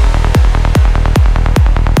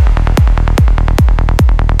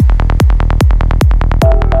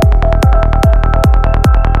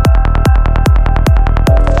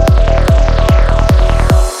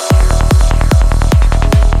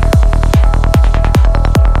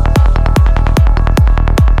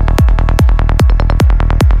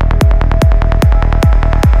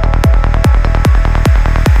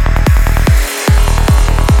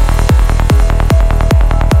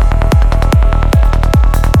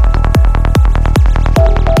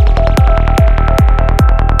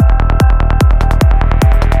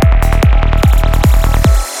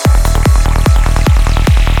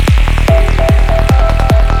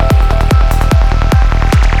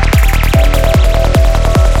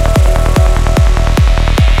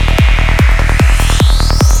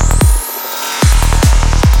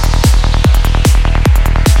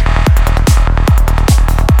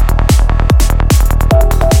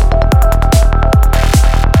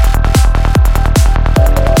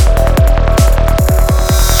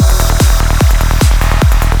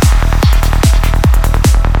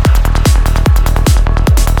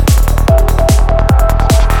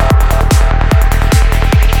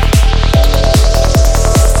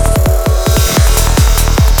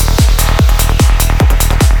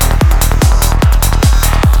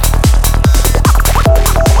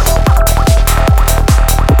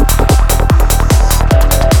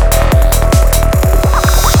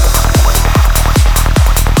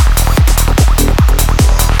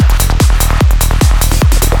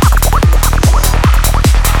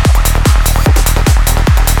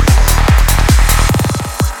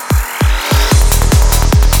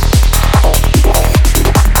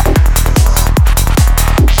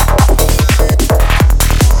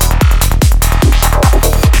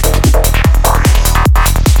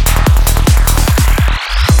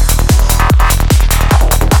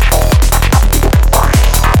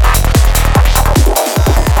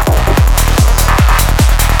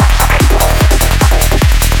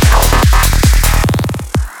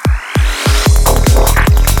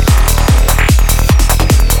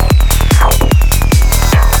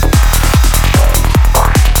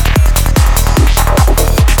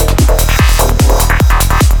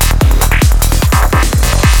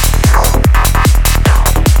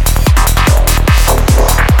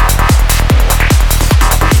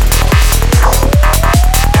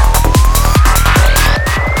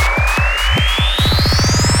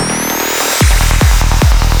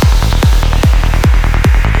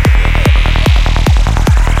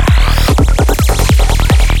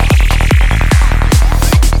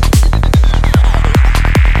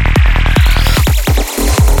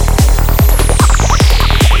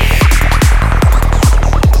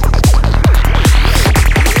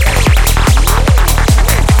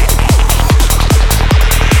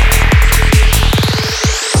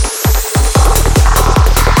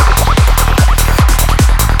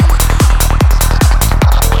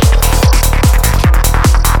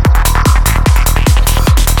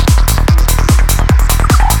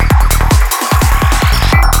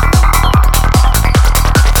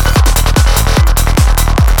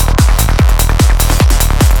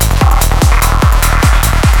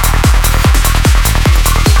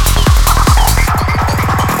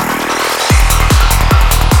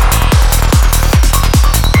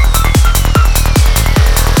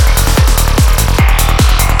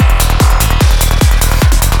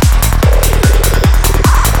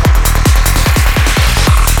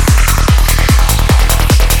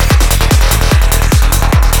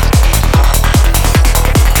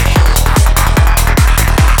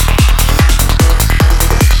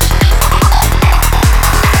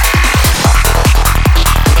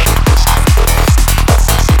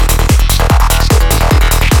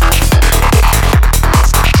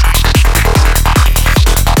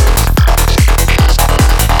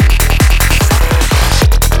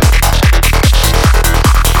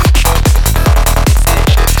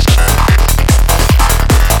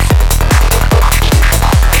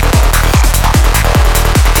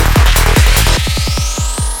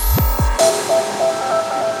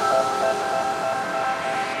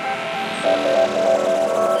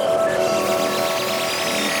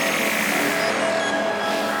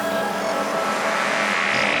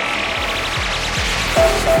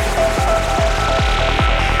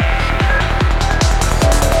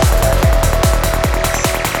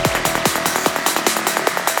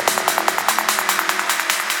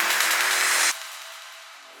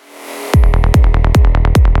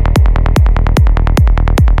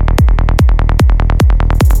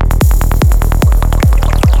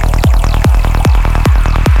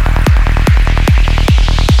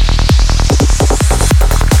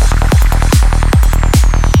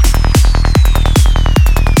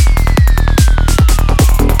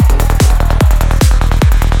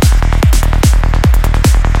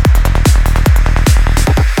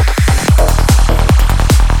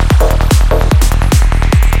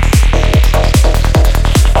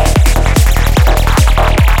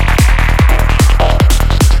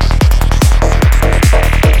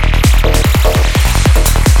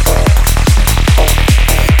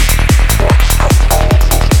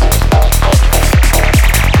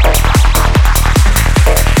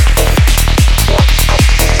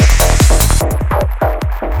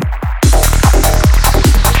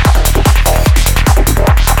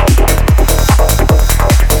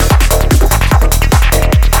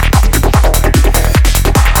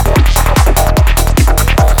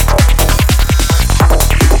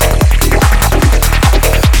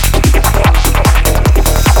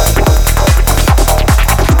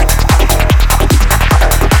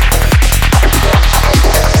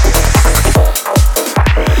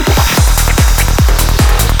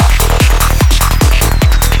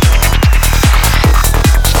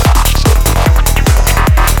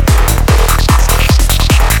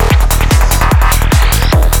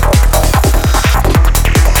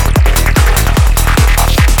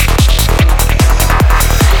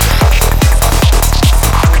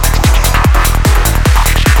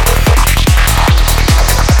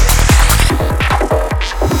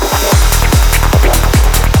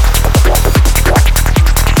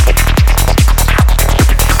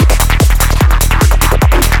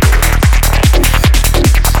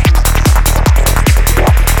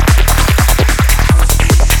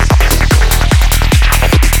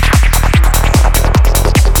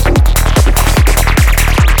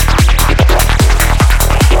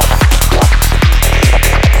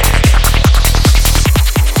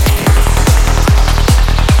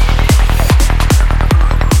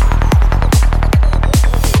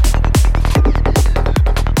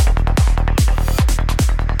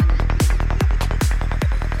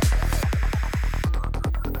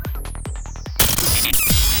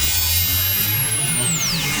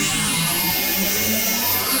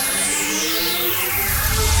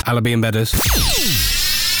 Allaby and Bedders.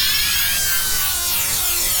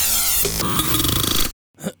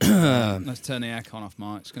 Let's turn the aircon off,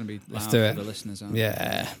 Mark. It's going to be loud do for it. the listeners.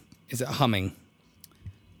 Yeah. Is it humming?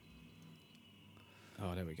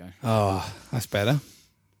 Oh, there we go. Oh, that's better.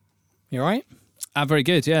 You all right? Very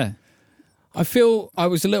good, yeah. I feel I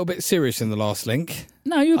was a little bit serious in the last link.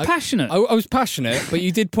 No, you were passionate. I was passionate, but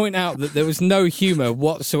you did point out that there was no humour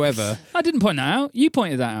whatsoever. I didn't point that out. You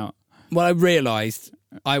pointed that out. Well, I realised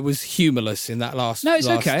I was humourless in that last... No, it's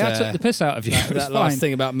okay. I took the piss out of you. That last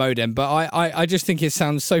thing about Modem, but I just think it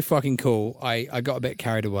sounds so fucking cool. I got a bit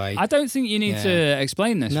carried away. I don't think you need to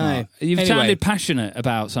explain this, No. Mark. You've Anyway. sounded passionate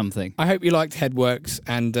about something. I hope you liked Headworks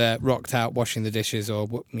and rocked out washing the dishes or,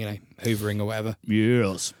 hoovering or whatever.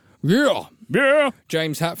 Yes. Yeah. Yeah.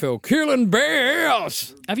 James Hatfield, killing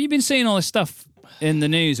bears. Have you been seeing all this stuff in the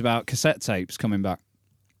news about cassette tapes coming back?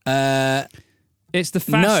 It's the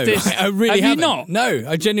fastest... No, I really Have haven't. you not? No,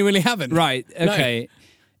 I genuinely haven't. Right, okay.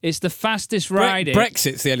 It's the fastest riding...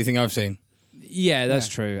 Brexit's the only thing I've seen. Yeah, that's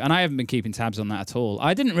true. And I haven't been keeping tabs on that at all.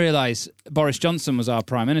 I didn't realise Boris Johnson was our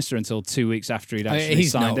Prime Minister until 2 weeks after he'd actually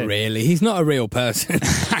He's signed not in. really. He's not a real person.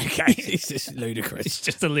 Okay. He's just ludicrous. It's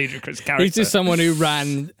just a ludicrous character. He's just someone who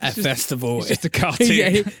ran a festival. He's just a cartoon.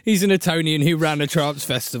 Yeah, he's an Etonian who ran a trance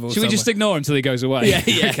festival. Should we just ignore him until he goes away? Yeah,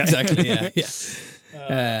 Okay. exactly.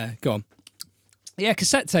 Yeah. Go on. Yeah,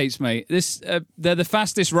 cassette tapes, mate. They're the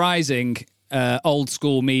fastest rising old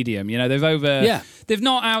school medium. You know, they've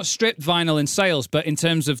not outstripped vinyl in sales, but in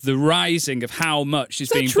terms of the rising of how much is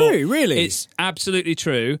being Is that true, bought, really? it's absolutely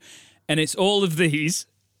true. And it's all of these.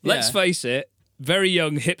 Let's face it, very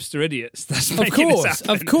young hipster idiots. That's making this happen.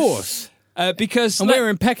 Of course. Because And we're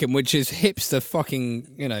in Peckham, which is hipster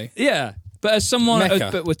fucking, yeah. But as someone, Mecca.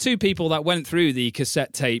 but with two people that went through the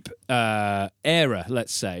cassette tape era,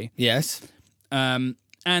 let's say, Yes. and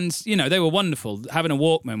they were wonderful. Having a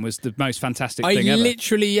Walkman was the most fantastic I thing ever.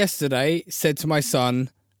 literally yesterday said to my son,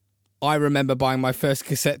 I remember buying my first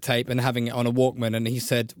cassette tape and having it on a Walkman, and he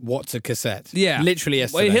said, "What's a cassette?" Yeah, literally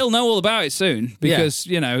yesterday. Well, he'll know all about it soon because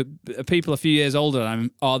people a few years older than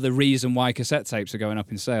him are the reason why cassette tapes are going up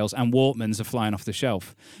in sales and Walkmans are flying off the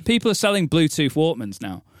shelf. People are selling Bluetooth Walkmans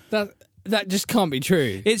now. That just can't be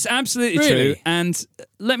true. It's absolutely Really? true. And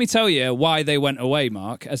let me tell you why they went away,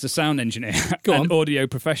 Mark, as a sound engineer Go and on. audio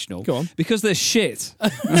professional. Go on. Because they're shit. yeah.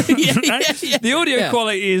 The audio Yeah.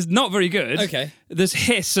 quality is not very good. Okay. There's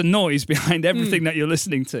hiss and noise behind everything that you're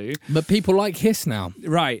listening to. But people like Hiss now.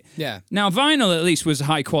 Right. Yeah. Now, vinyl at least was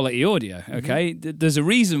high quality audio, okay? There's a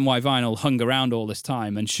reason why vinyl hung around all this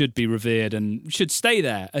time and should be revered and should stay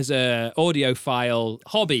there as a audiophile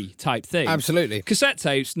hobby type thing. Absolutely. Cassette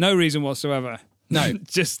tapes, no reason whatsoever. No.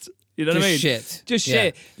 Just, you know what I mean? Shit. Just Yeah.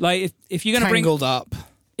 shit. Like, if you're going to bring... Tangled up.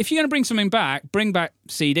 If you're going to bring something back, bring back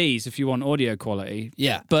CDs if you want audio quality.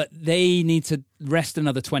 Yeah. But they need to rest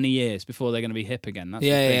another 20 years before they're going to be hip again. That's the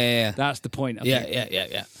Yeah, thing. yeah. That's the point. I Yeah, think.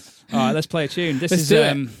 yeah. All right, let's play a tune. This Let's is do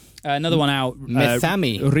it. another one out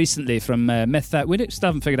Methamy. recently from Methamy. We still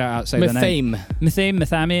haven't figured out how to say the name. Methame.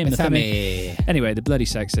 Methamy. Anyway, the bloody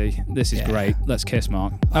sexy. This is great. Let's kiss,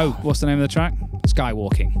 Mark. Oh, what's the name of the track?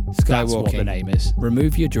 Skywalking. That's what the name is.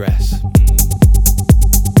 Remove your dress.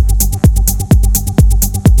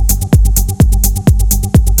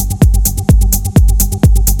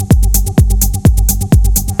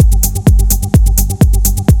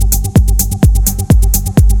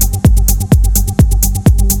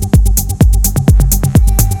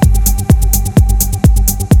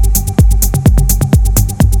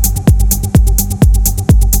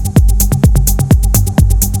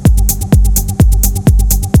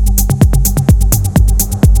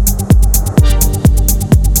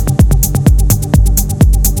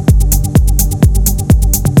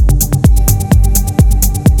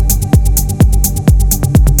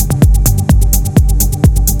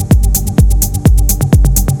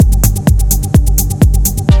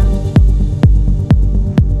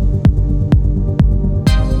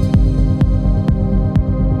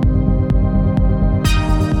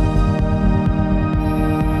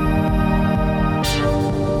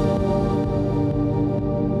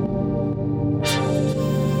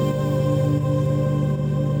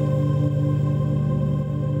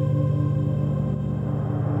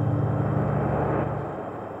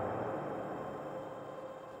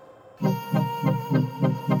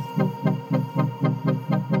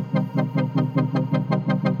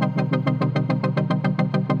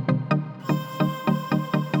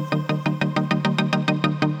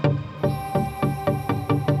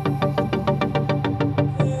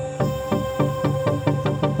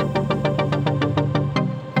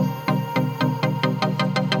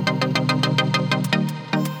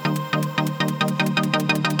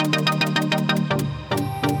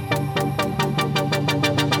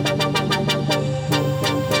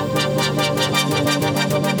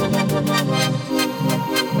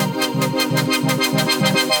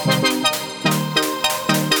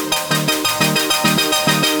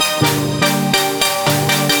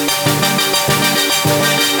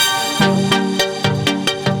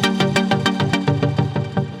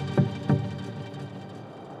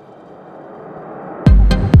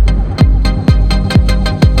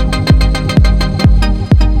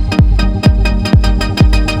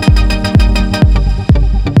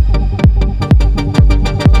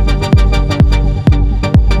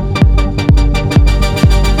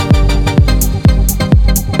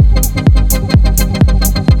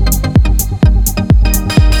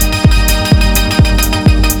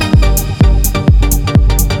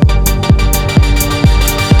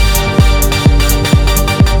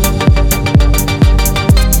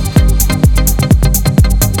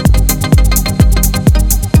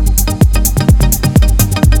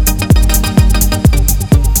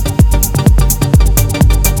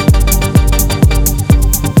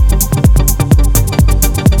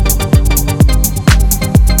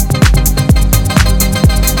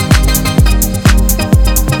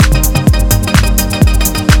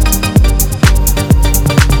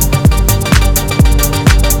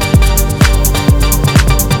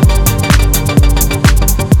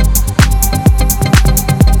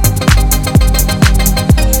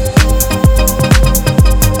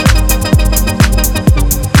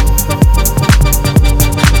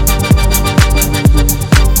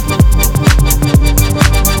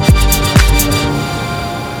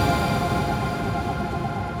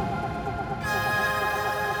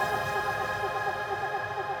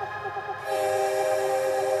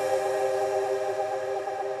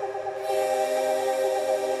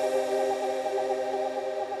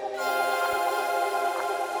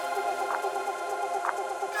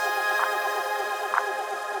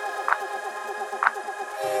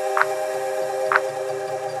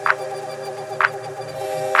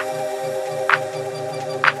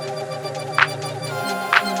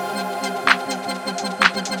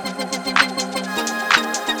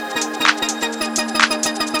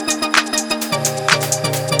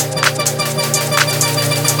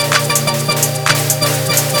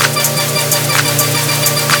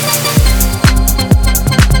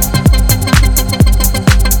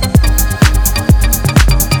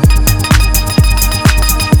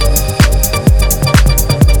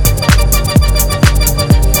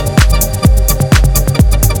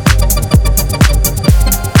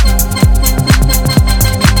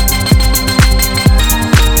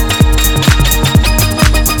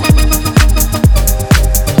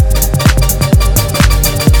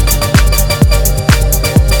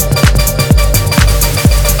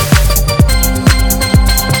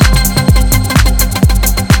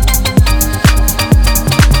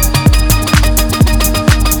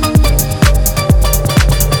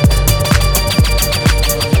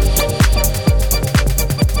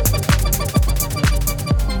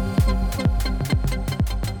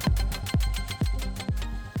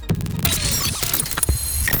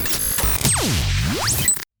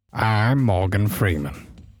 Morgan Freeman.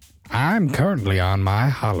 I'm currently on my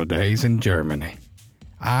holidays in Germany.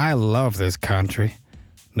 I love this country,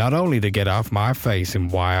 not only to get off my face in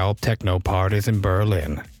wild techno parties in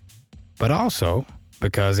Berlin, but also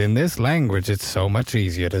because in this language it's so much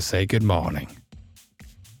easier to say good morning.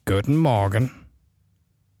 Guten Morgen,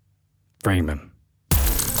 Freeman.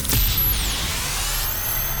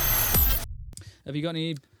 Have you got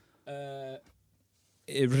any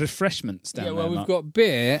refreshments down there? well, we've Mark? got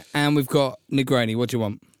beer and we've got Negroni. What do you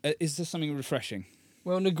want? Is there something refreshing?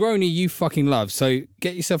 Well, Negroni you fucking love, so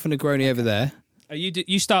get yourself a Negroni over there.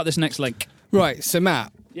 You start this next link. Right, so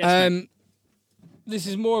Matt, Yes, this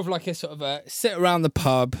is more of like a sort of a sit around the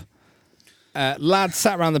pub, lads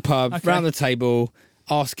sat around the pub, Okay. round the table,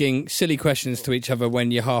 asking silly questions to each other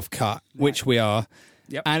when you're half cut, which we are.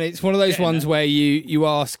 Yep. And it's one of those Getting ones there. where you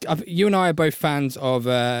ask. You and I are both fans of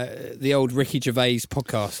the old Ricky Gervais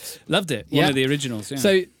podcasts. Loved it. Yeah. One of the originals. Yeah.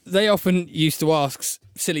 So they often used to ask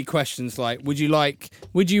silly questions like, would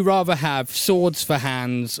you rather have swords for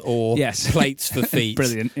hands or Yes. plates for feet?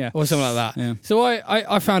 Brilliant, yeah. Or something like that. Yeah. So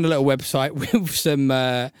I found a little website with some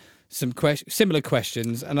similar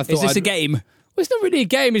questions, and I thought is this a game? Well, it's not really a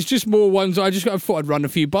game. It's just more ones. I thought I'd run a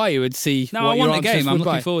few by you and see. No, what I your want a answers game. I'm would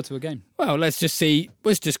looking be. forward to a game. Well, let's just see.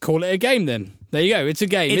 Let's just call it a game then. There you go. It's a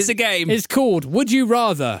game. It's a game. It's called Would You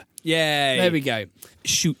Rather. Yay. There we go.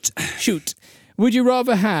 Shoot. Shoot. Would you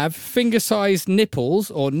rather have finger-sized nipples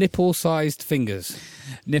or nipple-sized fingers?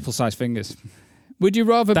 Nipple-sized fingers. Would you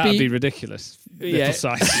rather That would be ridiculous. Yeah.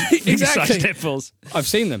 Nipple-sized. Exactly. Finger-sized nipples. I've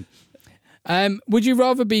seen them. Would you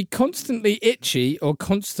rather be constantly itchy or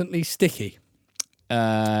constantly sticky?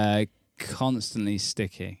 Constantly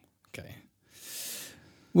sticky. Okay.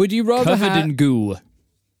 Would you rather Covered in goo.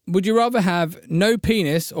 Would you rather have no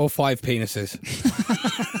penis or 5 penises?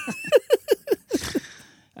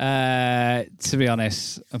 To be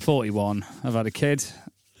honest, I'm 41. I've had a kid.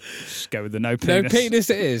 Just go with the no No penis. penis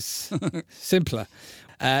it is. Simpler.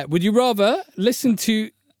 Would you rather listen to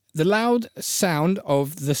the loud sound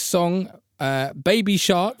of the song Baby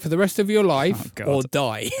Shark for the rest of your life God. or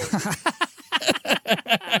die?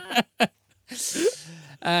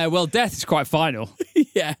 Well, death is quite final.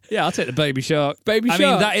 Yeah, Yeah, I'll take the Baby Shark. Baby I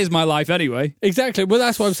Shark. mean, that is my life anyway. exactly. Well,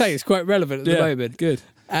 that's what I'm saying. It's quite relevant at the moment. Good.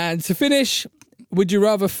 And to finish, would you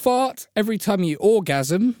rather fart every time you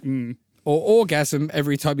orgasm or orgasm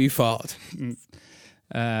every time you fart?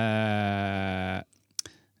 Fart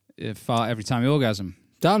every time you orgasm.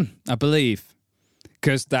 Done. I believe.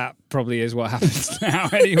 Because that probably is what happens now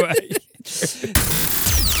anyway.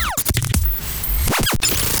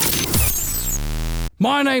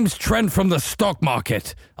 My name's Trent from the stock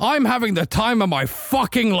market. I'm having the time of my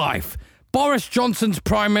fucking life. Boris Johnson's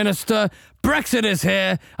Prime Minister, Brexit is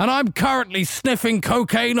here, and I'm currently sniffing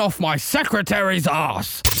cocaine off my secretary's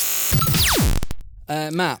arse.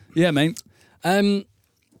 Matt, Yeah, mate. a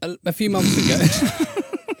few months ago,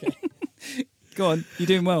 Go on. You're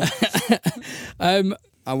doing well.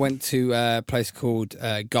 I went to a place called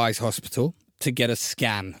Guy's Hospital to get a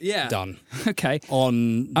scan Yeah. done Okay.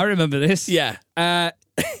 on. I remember this. Yeah.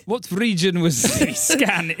 What region was the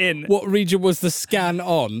scan in? What region was the scan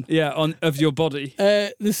on? Yeah, of your body.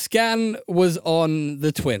 The scan was on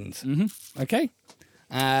the twins. Mm-hmm. Okay.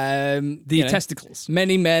 The testicles.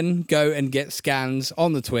 Many men go and get scans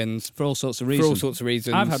on the twins For all sorts of for reasons. all sorts of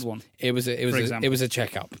reasons. I've had one. It was a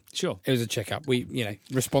checkup. Sure. It was a checkup.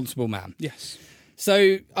 Responsible man. Yes.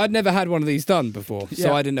 So I'd never had one of these done before, so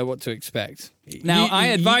Yeah. I didn't know what to expect. Now, I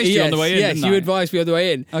advised you on the way in, Yes, didn't you I? advised me on the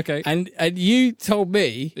way in. Okay. And you told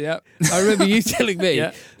me, Yeah. I remember you telling me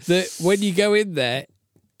Yeah. that when you go in there,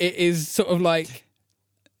 it is sort of like,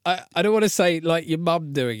 I don't want to say like your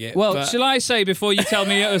mum doing it. Well, but shall I say before you tell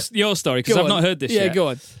me your story, because Go I've on. not heard this Yeah, yet. go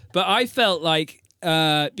on. But I felt like,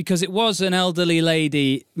 because it was an elderly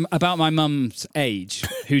lady about my mum's age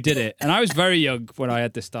who did it. And I was very young when I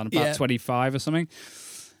had this done, about Yeah. 25 or something.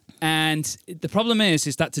 And the problem is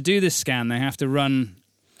that to do this scan, they have to run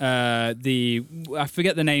I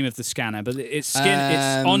forget the name of the scanner, but it's skin.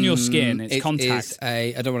 It's on your skin. It's contact.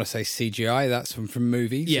 I don't want to say CGI. That's from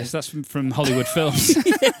movies. Yes, that's from Hollywood films.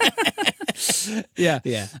 Yeah.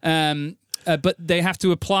 Yeah. But they have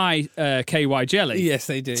to apply KY jelly Yes,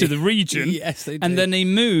 they do. to the region. Yes, they do. And then they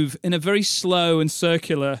move in a very slow and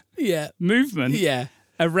circular yeah. movement Yeah.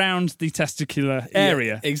 around the testicular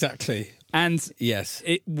area. Yeah, exactly. And Yes.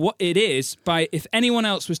 what it is, if anyone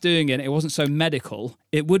else was doing it, it wasn't so medical,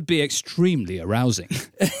 it would be extremely arousing.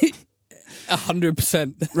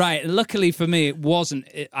 100%. Right. Luckily for me, it wasn't.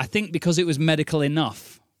 I think because it was medical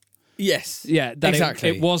enough. Yes. Yeah, that exactly.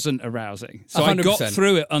 it wasn't arousing. So I got 100%.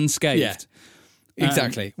 through it unscathed. Yeah.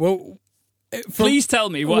 Exactly. Well, Please tell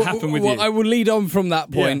me what happened with you. I will lead on from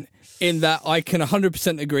that point in that I can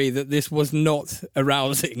 100% agree that this was not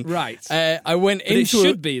arousing. Right. I went But into it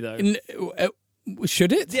should be, though.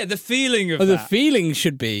 Should it? Yeah, the feeling of The that. feeling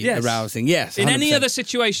should be arousing. Yes. In any 100%. other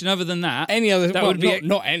situation other than that, Any other? that well, would be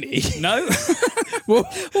not any. no. well,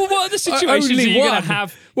 Well, what other situations are only you going one. to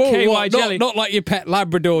have Well, KY what, jelly? Not like your pet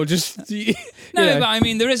Labrador. Just you No, know. but I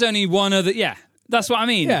mean, there is only one other. Yeah, that's what I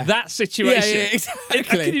mean. Yeah. That situation. Yeah,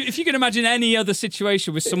 exactly. If you can imagine any other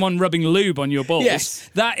situation with someone rubbing lube on your balls, Yes.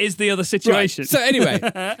 that is the other situation. Right. So anyway,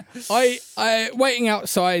 I waiting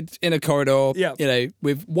outside in a corridor, Yeah. you know,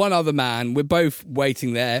 with one other man. We're both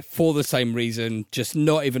waiting there for the same reason, just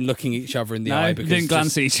not even looking each other in the No, eye because didn't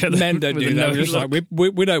glance just at each other Men don't with do a that. knowing We're just look.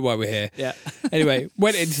 like we know why we're here. Yeah. Anyway,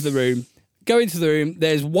 went into the room. Go into the room.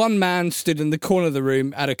 There's one man stood in the corner of the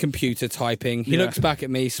room at a computer typing. He Yeah. looks back at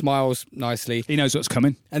me, smiles nicely. He knows what's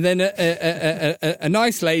coming. And then a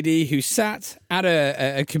nice lady who sat at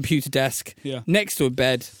a computer desk Yeah. next to a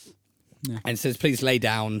bed and says, please lay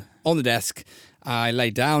down on the desk. I lay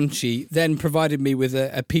down. She then provided me with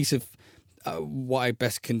a piece of what I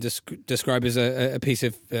best can describe as a piece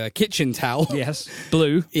of kitchen towel. Yes,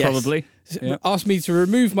 blue, Yes. probably. Yeah. Asked me to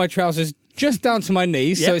remove my trousers just down to my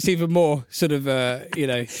knees, so Yep. it's even more sort of,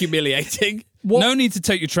 humiliating. What? No need to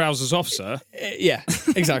take your trousers off, sir. Yeah,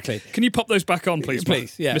 exactly. Can you pop those back on, please?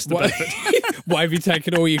 Please, yeah. Mr. Why, Bedford. why have you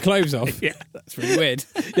taken all your clothes off? Yeah. That's really weird.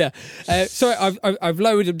 Yeah. So I've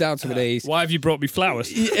lowered them down to my knees. Why have you brought me flowers?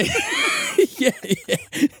 Yeah.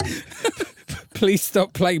 Please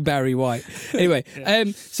stop playing Barry White. Anyway,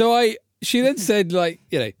 she then said, like,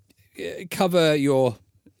 cover your,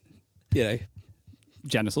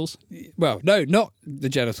 Genitals. well, no, not the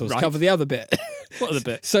genitals. Right. Cover the other bit. What other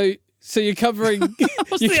bit? So you're covering.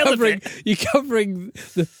 What's you're the other covering. bit? You're covering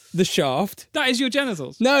the shaft. That is your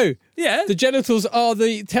genitals. No. Yeah. The genitals are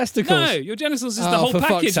the testicles. No, your genitals is the Oh, whole for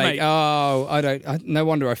fuck's package, sake. mate. Oh, no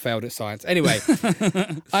wonder I failed at science. Anyway,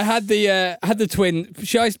 I had the twin.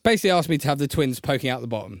 She basically asked me to have the twins poking out the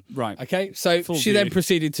bottom. Right. Okay. So Full she then view.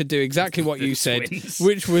 proceeded to do exactly what The you said, twins.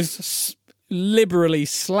 which was liberally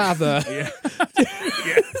slather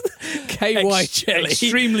KY jelly.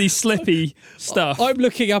 Extremely slippy stuff. I'm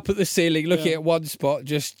looking up at the ceiling, looking at one spot,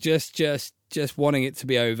 just wanting it to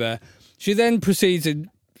be over. She then proceeds in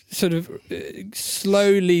sort of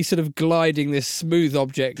slowly sort of gliding this smooth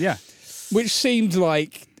object. Yeah. Which seemed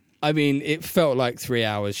like, I mean, it felt like 3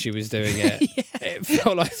 hours she was doing it. It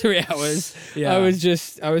felt like 3 hours. Yeah.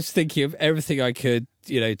 I was thinking of everything I could,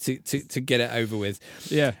 to get it over with.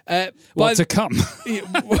 Yeah. By What to come?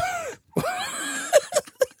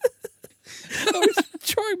 I was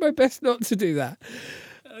trying my best not to do that.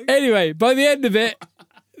 Anyway, by the end of it,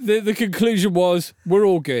 the conclusion was we're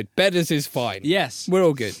all good. Bedders is fine. Yes. We're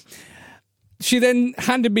all good. She then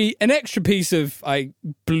handed me an extra piece of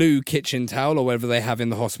blue kitchen towel or whatever they have in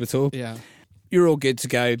the hospital. Yeah. You're all good to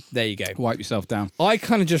go. There you go. Wipe yourself down. I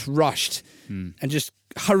kind of just rushed and just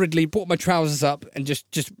hurriedly brought my trousers up and just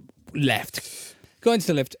left. Got into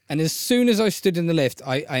the lift, and as soon as I stood in the lift,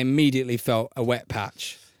 I immediately felt a wet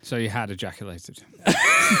patch. So you had ejaculated.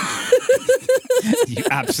 You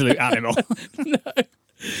absolute animal.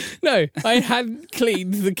 No, I hadn't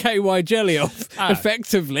cleaned the KY jelly off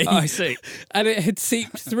effectively. Oh, I see. And it had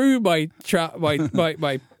seeped through my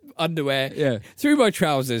underwear, through my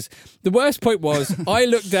trousers. The worst point was I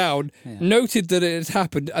looked down, noted that it had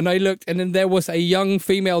happened, and I looked, and then there was a young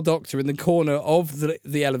female doctor in the corner of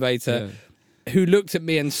the elevator who looked at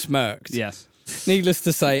me and smirked. Yes. Needless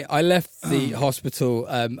to say, I left the hospital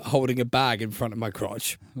holding a bag in front of my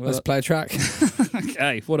crotch. Let's play a track.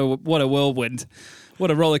 Okay. What a whirlwind. What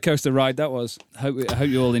a roller coaster ride that was. I hope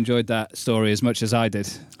you all enjoyed that story as much as I did,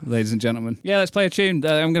 ladies and gentlemen. Yeah, let's play a tune.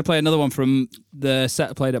 I'm going to play another one from the set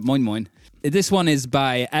I played at Moin Moin. This one is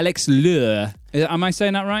by Alex Lure. Am I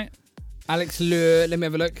saying that right? Alex Lure, let me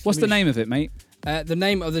have a look. What's the name of it, mate? The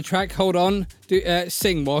name of the track, hold on.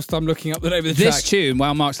 Sing whilst I'm looking up the name of the This track. tune,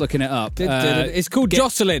 while Mark's looking it up. It's called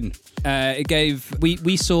Jocelyn. It gave...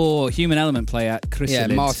 We saw Human Element play at Chrysalid.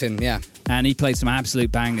 Yeah, Martin, yeah. And he played some absolute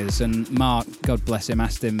bangers. And Mark, God bless him,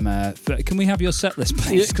 asked him, can we have your set list,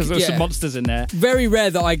 please? Because there were some monsters in there. Very rare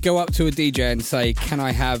that I go up to a DJ and say, can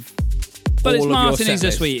I have But it's all of your Martin, set he's a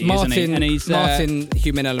list? sweetie, Martin, isn't he? And he's, Martin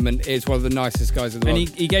Human Element is one of the nicest guys in the and world.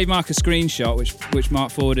 he gave Mark a screenshot, which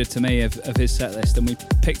Mark forwarded to me of his set list, and we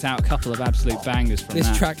picked out a couple of absolute bangers from This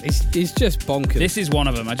that. track is just bonkers. This is one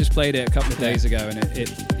of them. I just played it a couple of days ago, and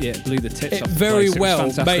it blew the tits It off the very place. well It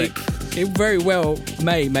was fantastic.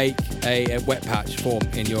 may make a wet patch form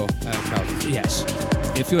in your trousers. Yes.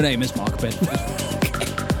 If your name is Mark Bedford.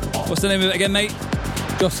 What's the name of it again, mate?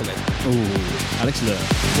 Jocelyn, Ooh, Alex Lure.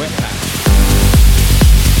 wet patch.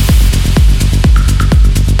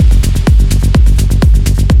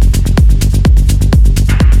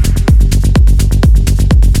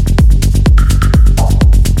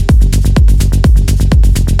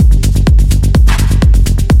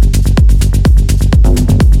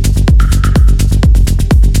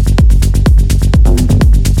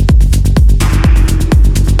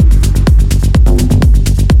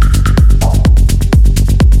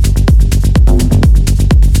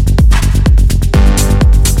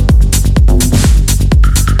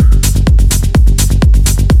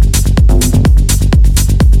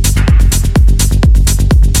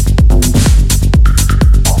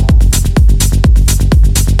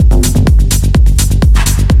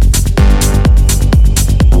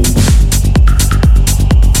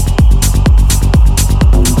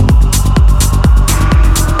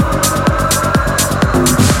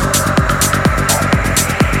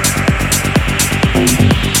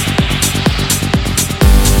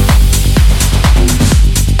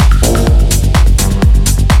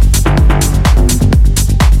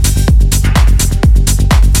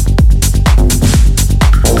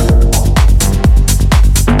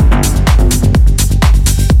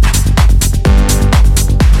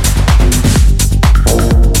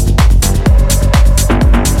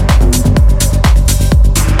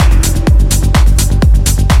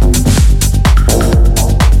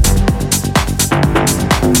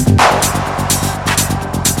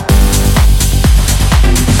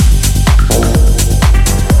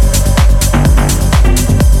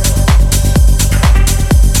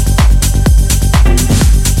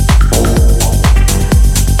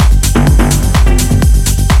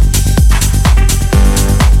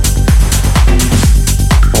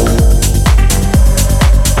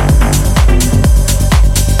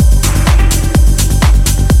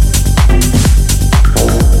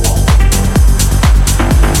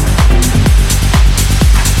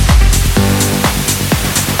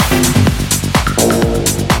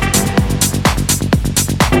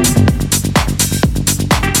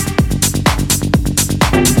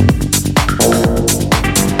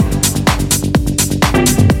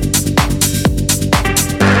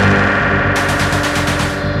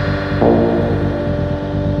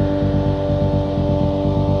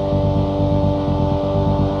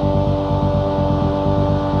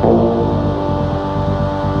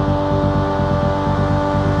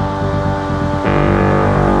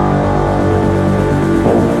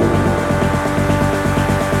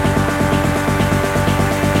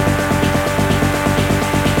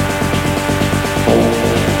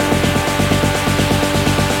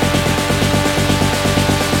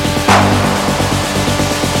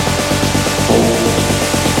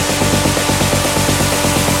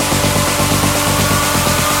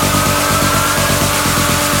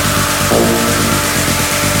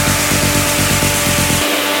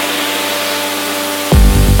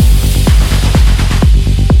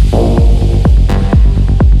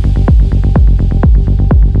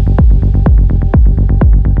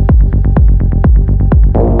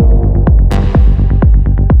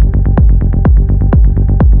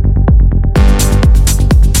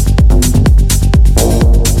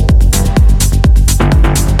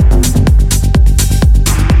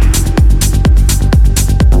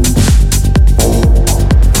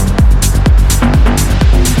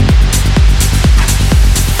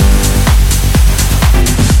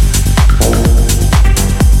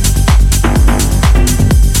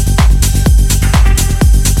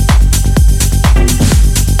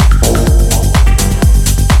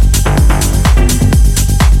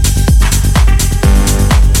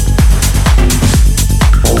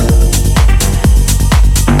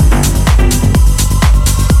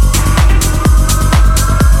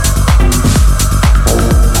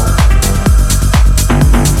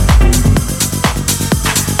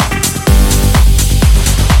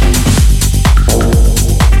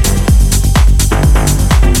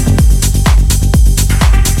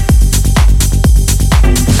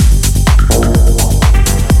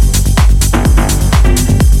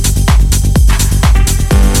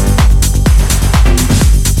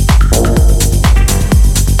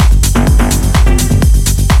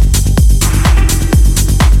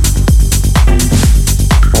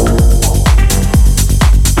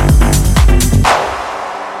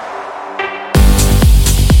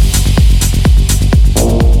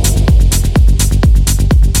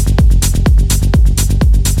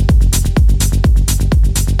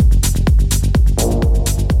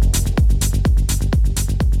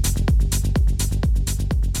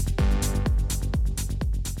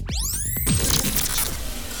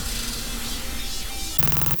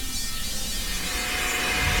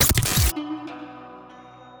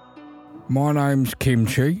 My name's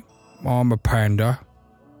Kimchi. I'm a panda.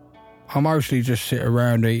 I mostly just sit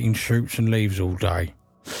around eating shoots and leaves all day.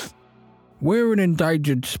 We're an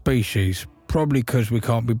endangered species, probably because we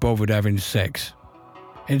can't be bothered having sex.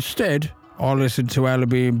 Instead, I listen to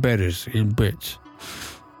Alibi and Bedders in bits.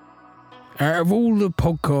 Out of all the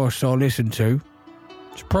podcasts I listen to,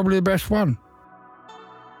 it's probably the best one.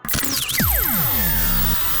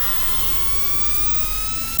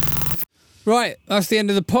 Right, that's the end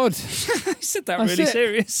of the pod. You said that That's really it.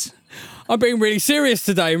 serious. I'm being really serious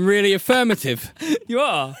today and really affirmative. You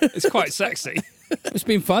are. It's quite sexy. It's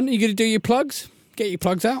been fun. Are you going to do your plugs? Get your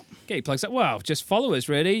plugs out. Get your plugs up. Well, just follow us,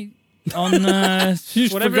 really. On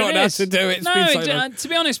You've whatever forgotten it how is. to do it. It's No, been so long. to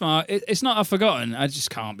be honest, Mark, it's not I've forgotten. I just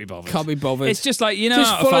can't be bothered. Can't be bothered. It's just like, you know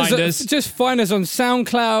Just how to follow find us. us. Just find us on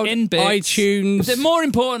SoundCloud, In bits. iTunes. But more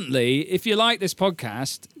importantly, if you like this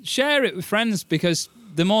podcast, share it with friends, because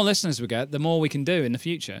the more listeners we get, the more we can do in the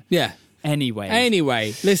future. Yeah.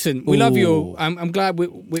 Anyway, Listen, we love you Ooh. all. I'm glad we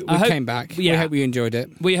I hope- came back. We yeah. hope you enjoyed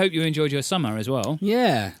it. we hope you enjoyed your summer as well.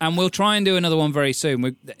 Yeah. And we'll try and do another one very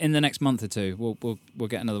soon. In the next month or two, we'll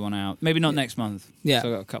get another one out. Maybe not next month. Yeah. So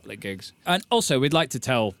I've got a couple of gigs. And also, we'd like to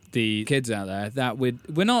tell the kids out there that we're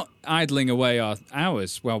not idling away our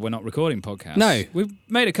hours while we're not recording podcasts. No. We've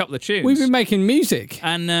made a couple of tunes. We've been making music.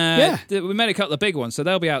 And we made a couple of big ones, so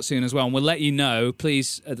they'll be out soon as well. And we'll let you know.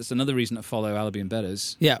 Please, that's another reason to follow Alibi and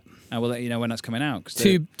Bedders. Yeah. And we'll let you know when that's coming out. 'Cause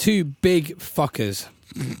Two big fuckers.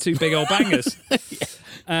 two big old bangers.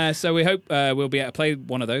 So we hope we'll be able to play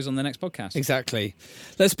one of those on the next podcast. Exactly.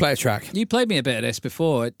 Let's play a track. You played me a bit of this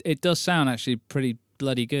before. It does sound actually pretty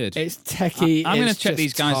bloody good. It's techie. I'm gonna it's check just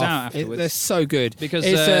these guys tough. out afterwards. They're so good. because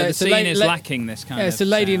it's, the it's a scene la- is la- lacking this kind Yeah, of it's a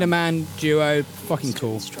lady and a sound. man duo. Fucking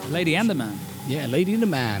cool. Lady and a man. Yeah, lady and a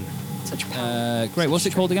man. Great. What's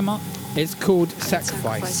it called again, Mark? It's called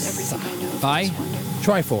Sacrifice. Bye.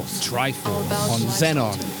 Triforce Triforce. on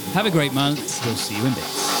Xenon. Have a great month. We'll see you in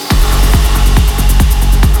bits.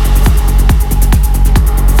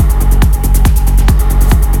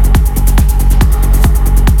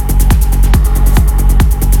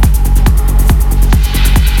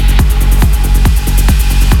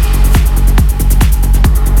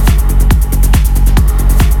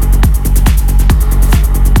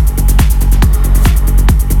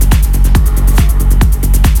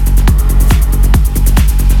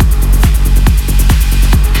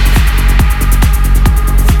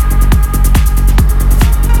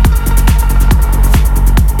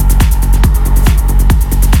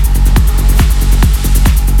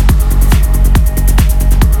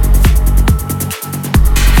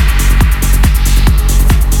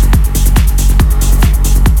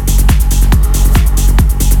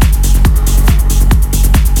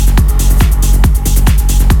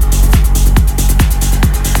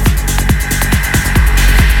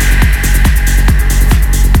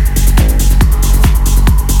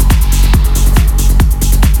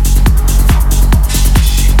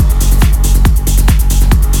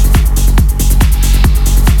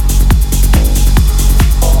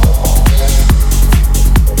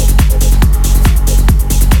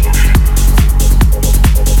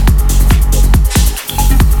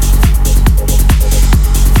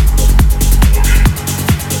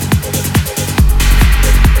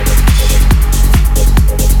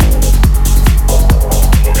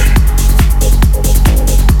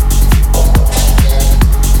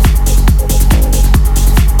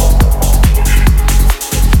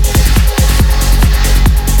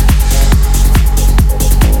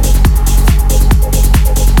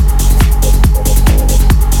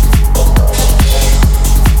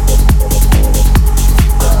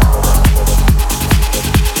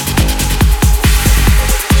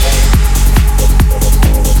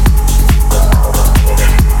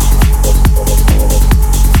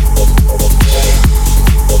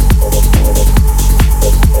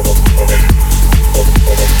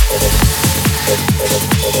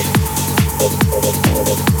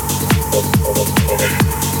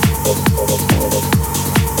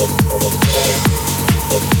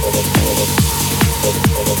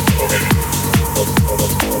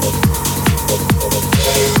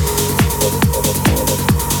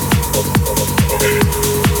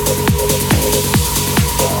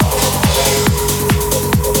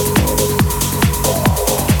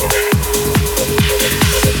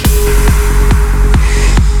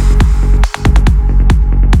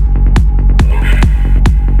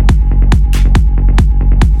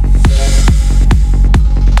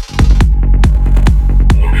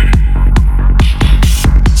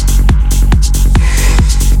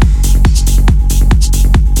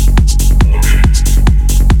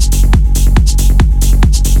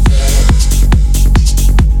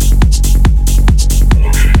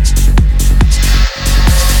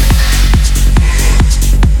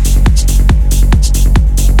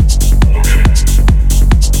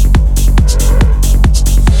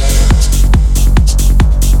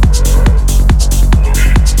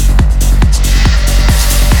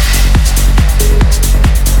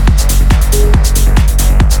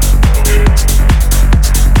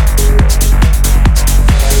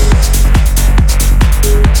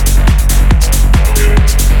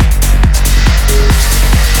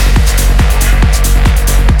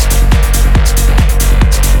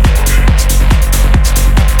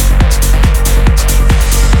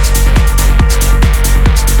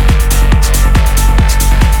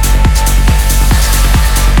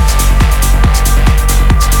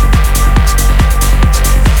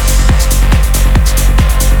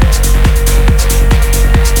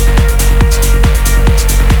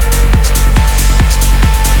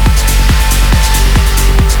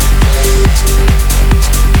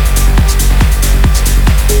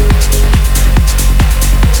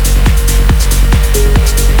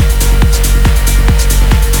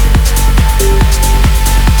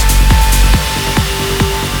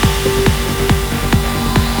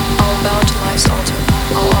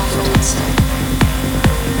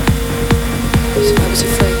 was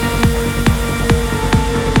afraid.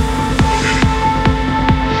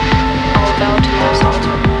 I'll bow to life's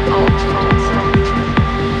altar. I'll offer myself.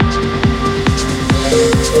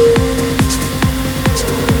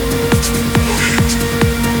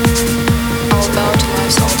 I'll bow to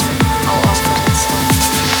life's altar. I'll offer myself.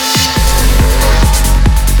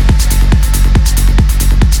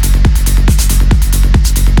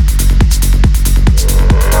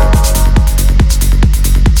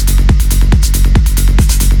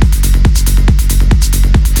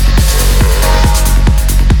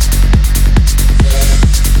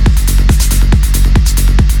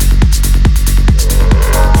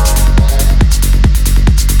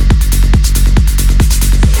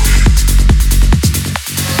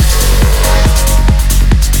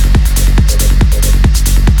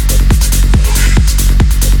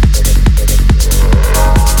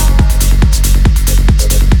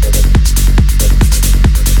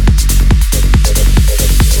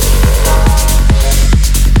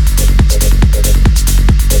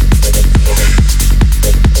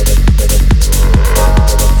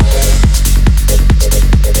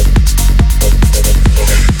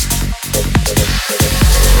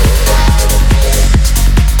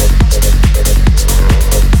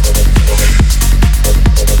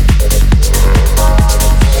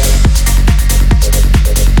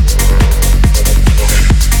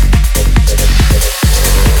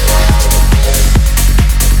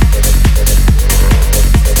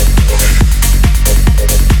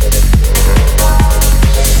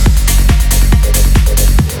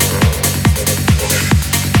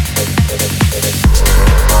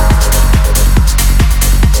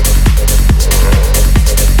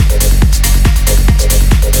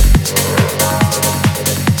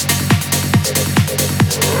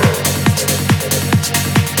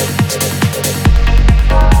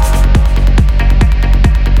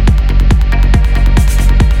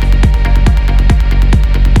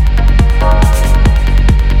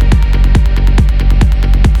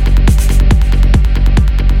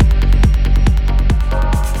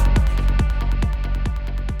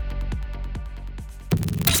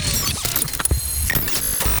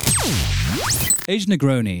 Age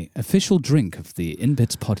Negroni, official drink of the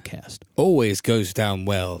InBits podcast. Always goes down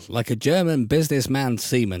well, like a German businessman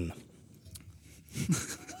seaman.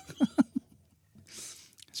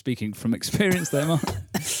 Speaking from experience there, Mark.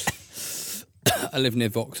 I live near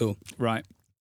Vauxhall. Right.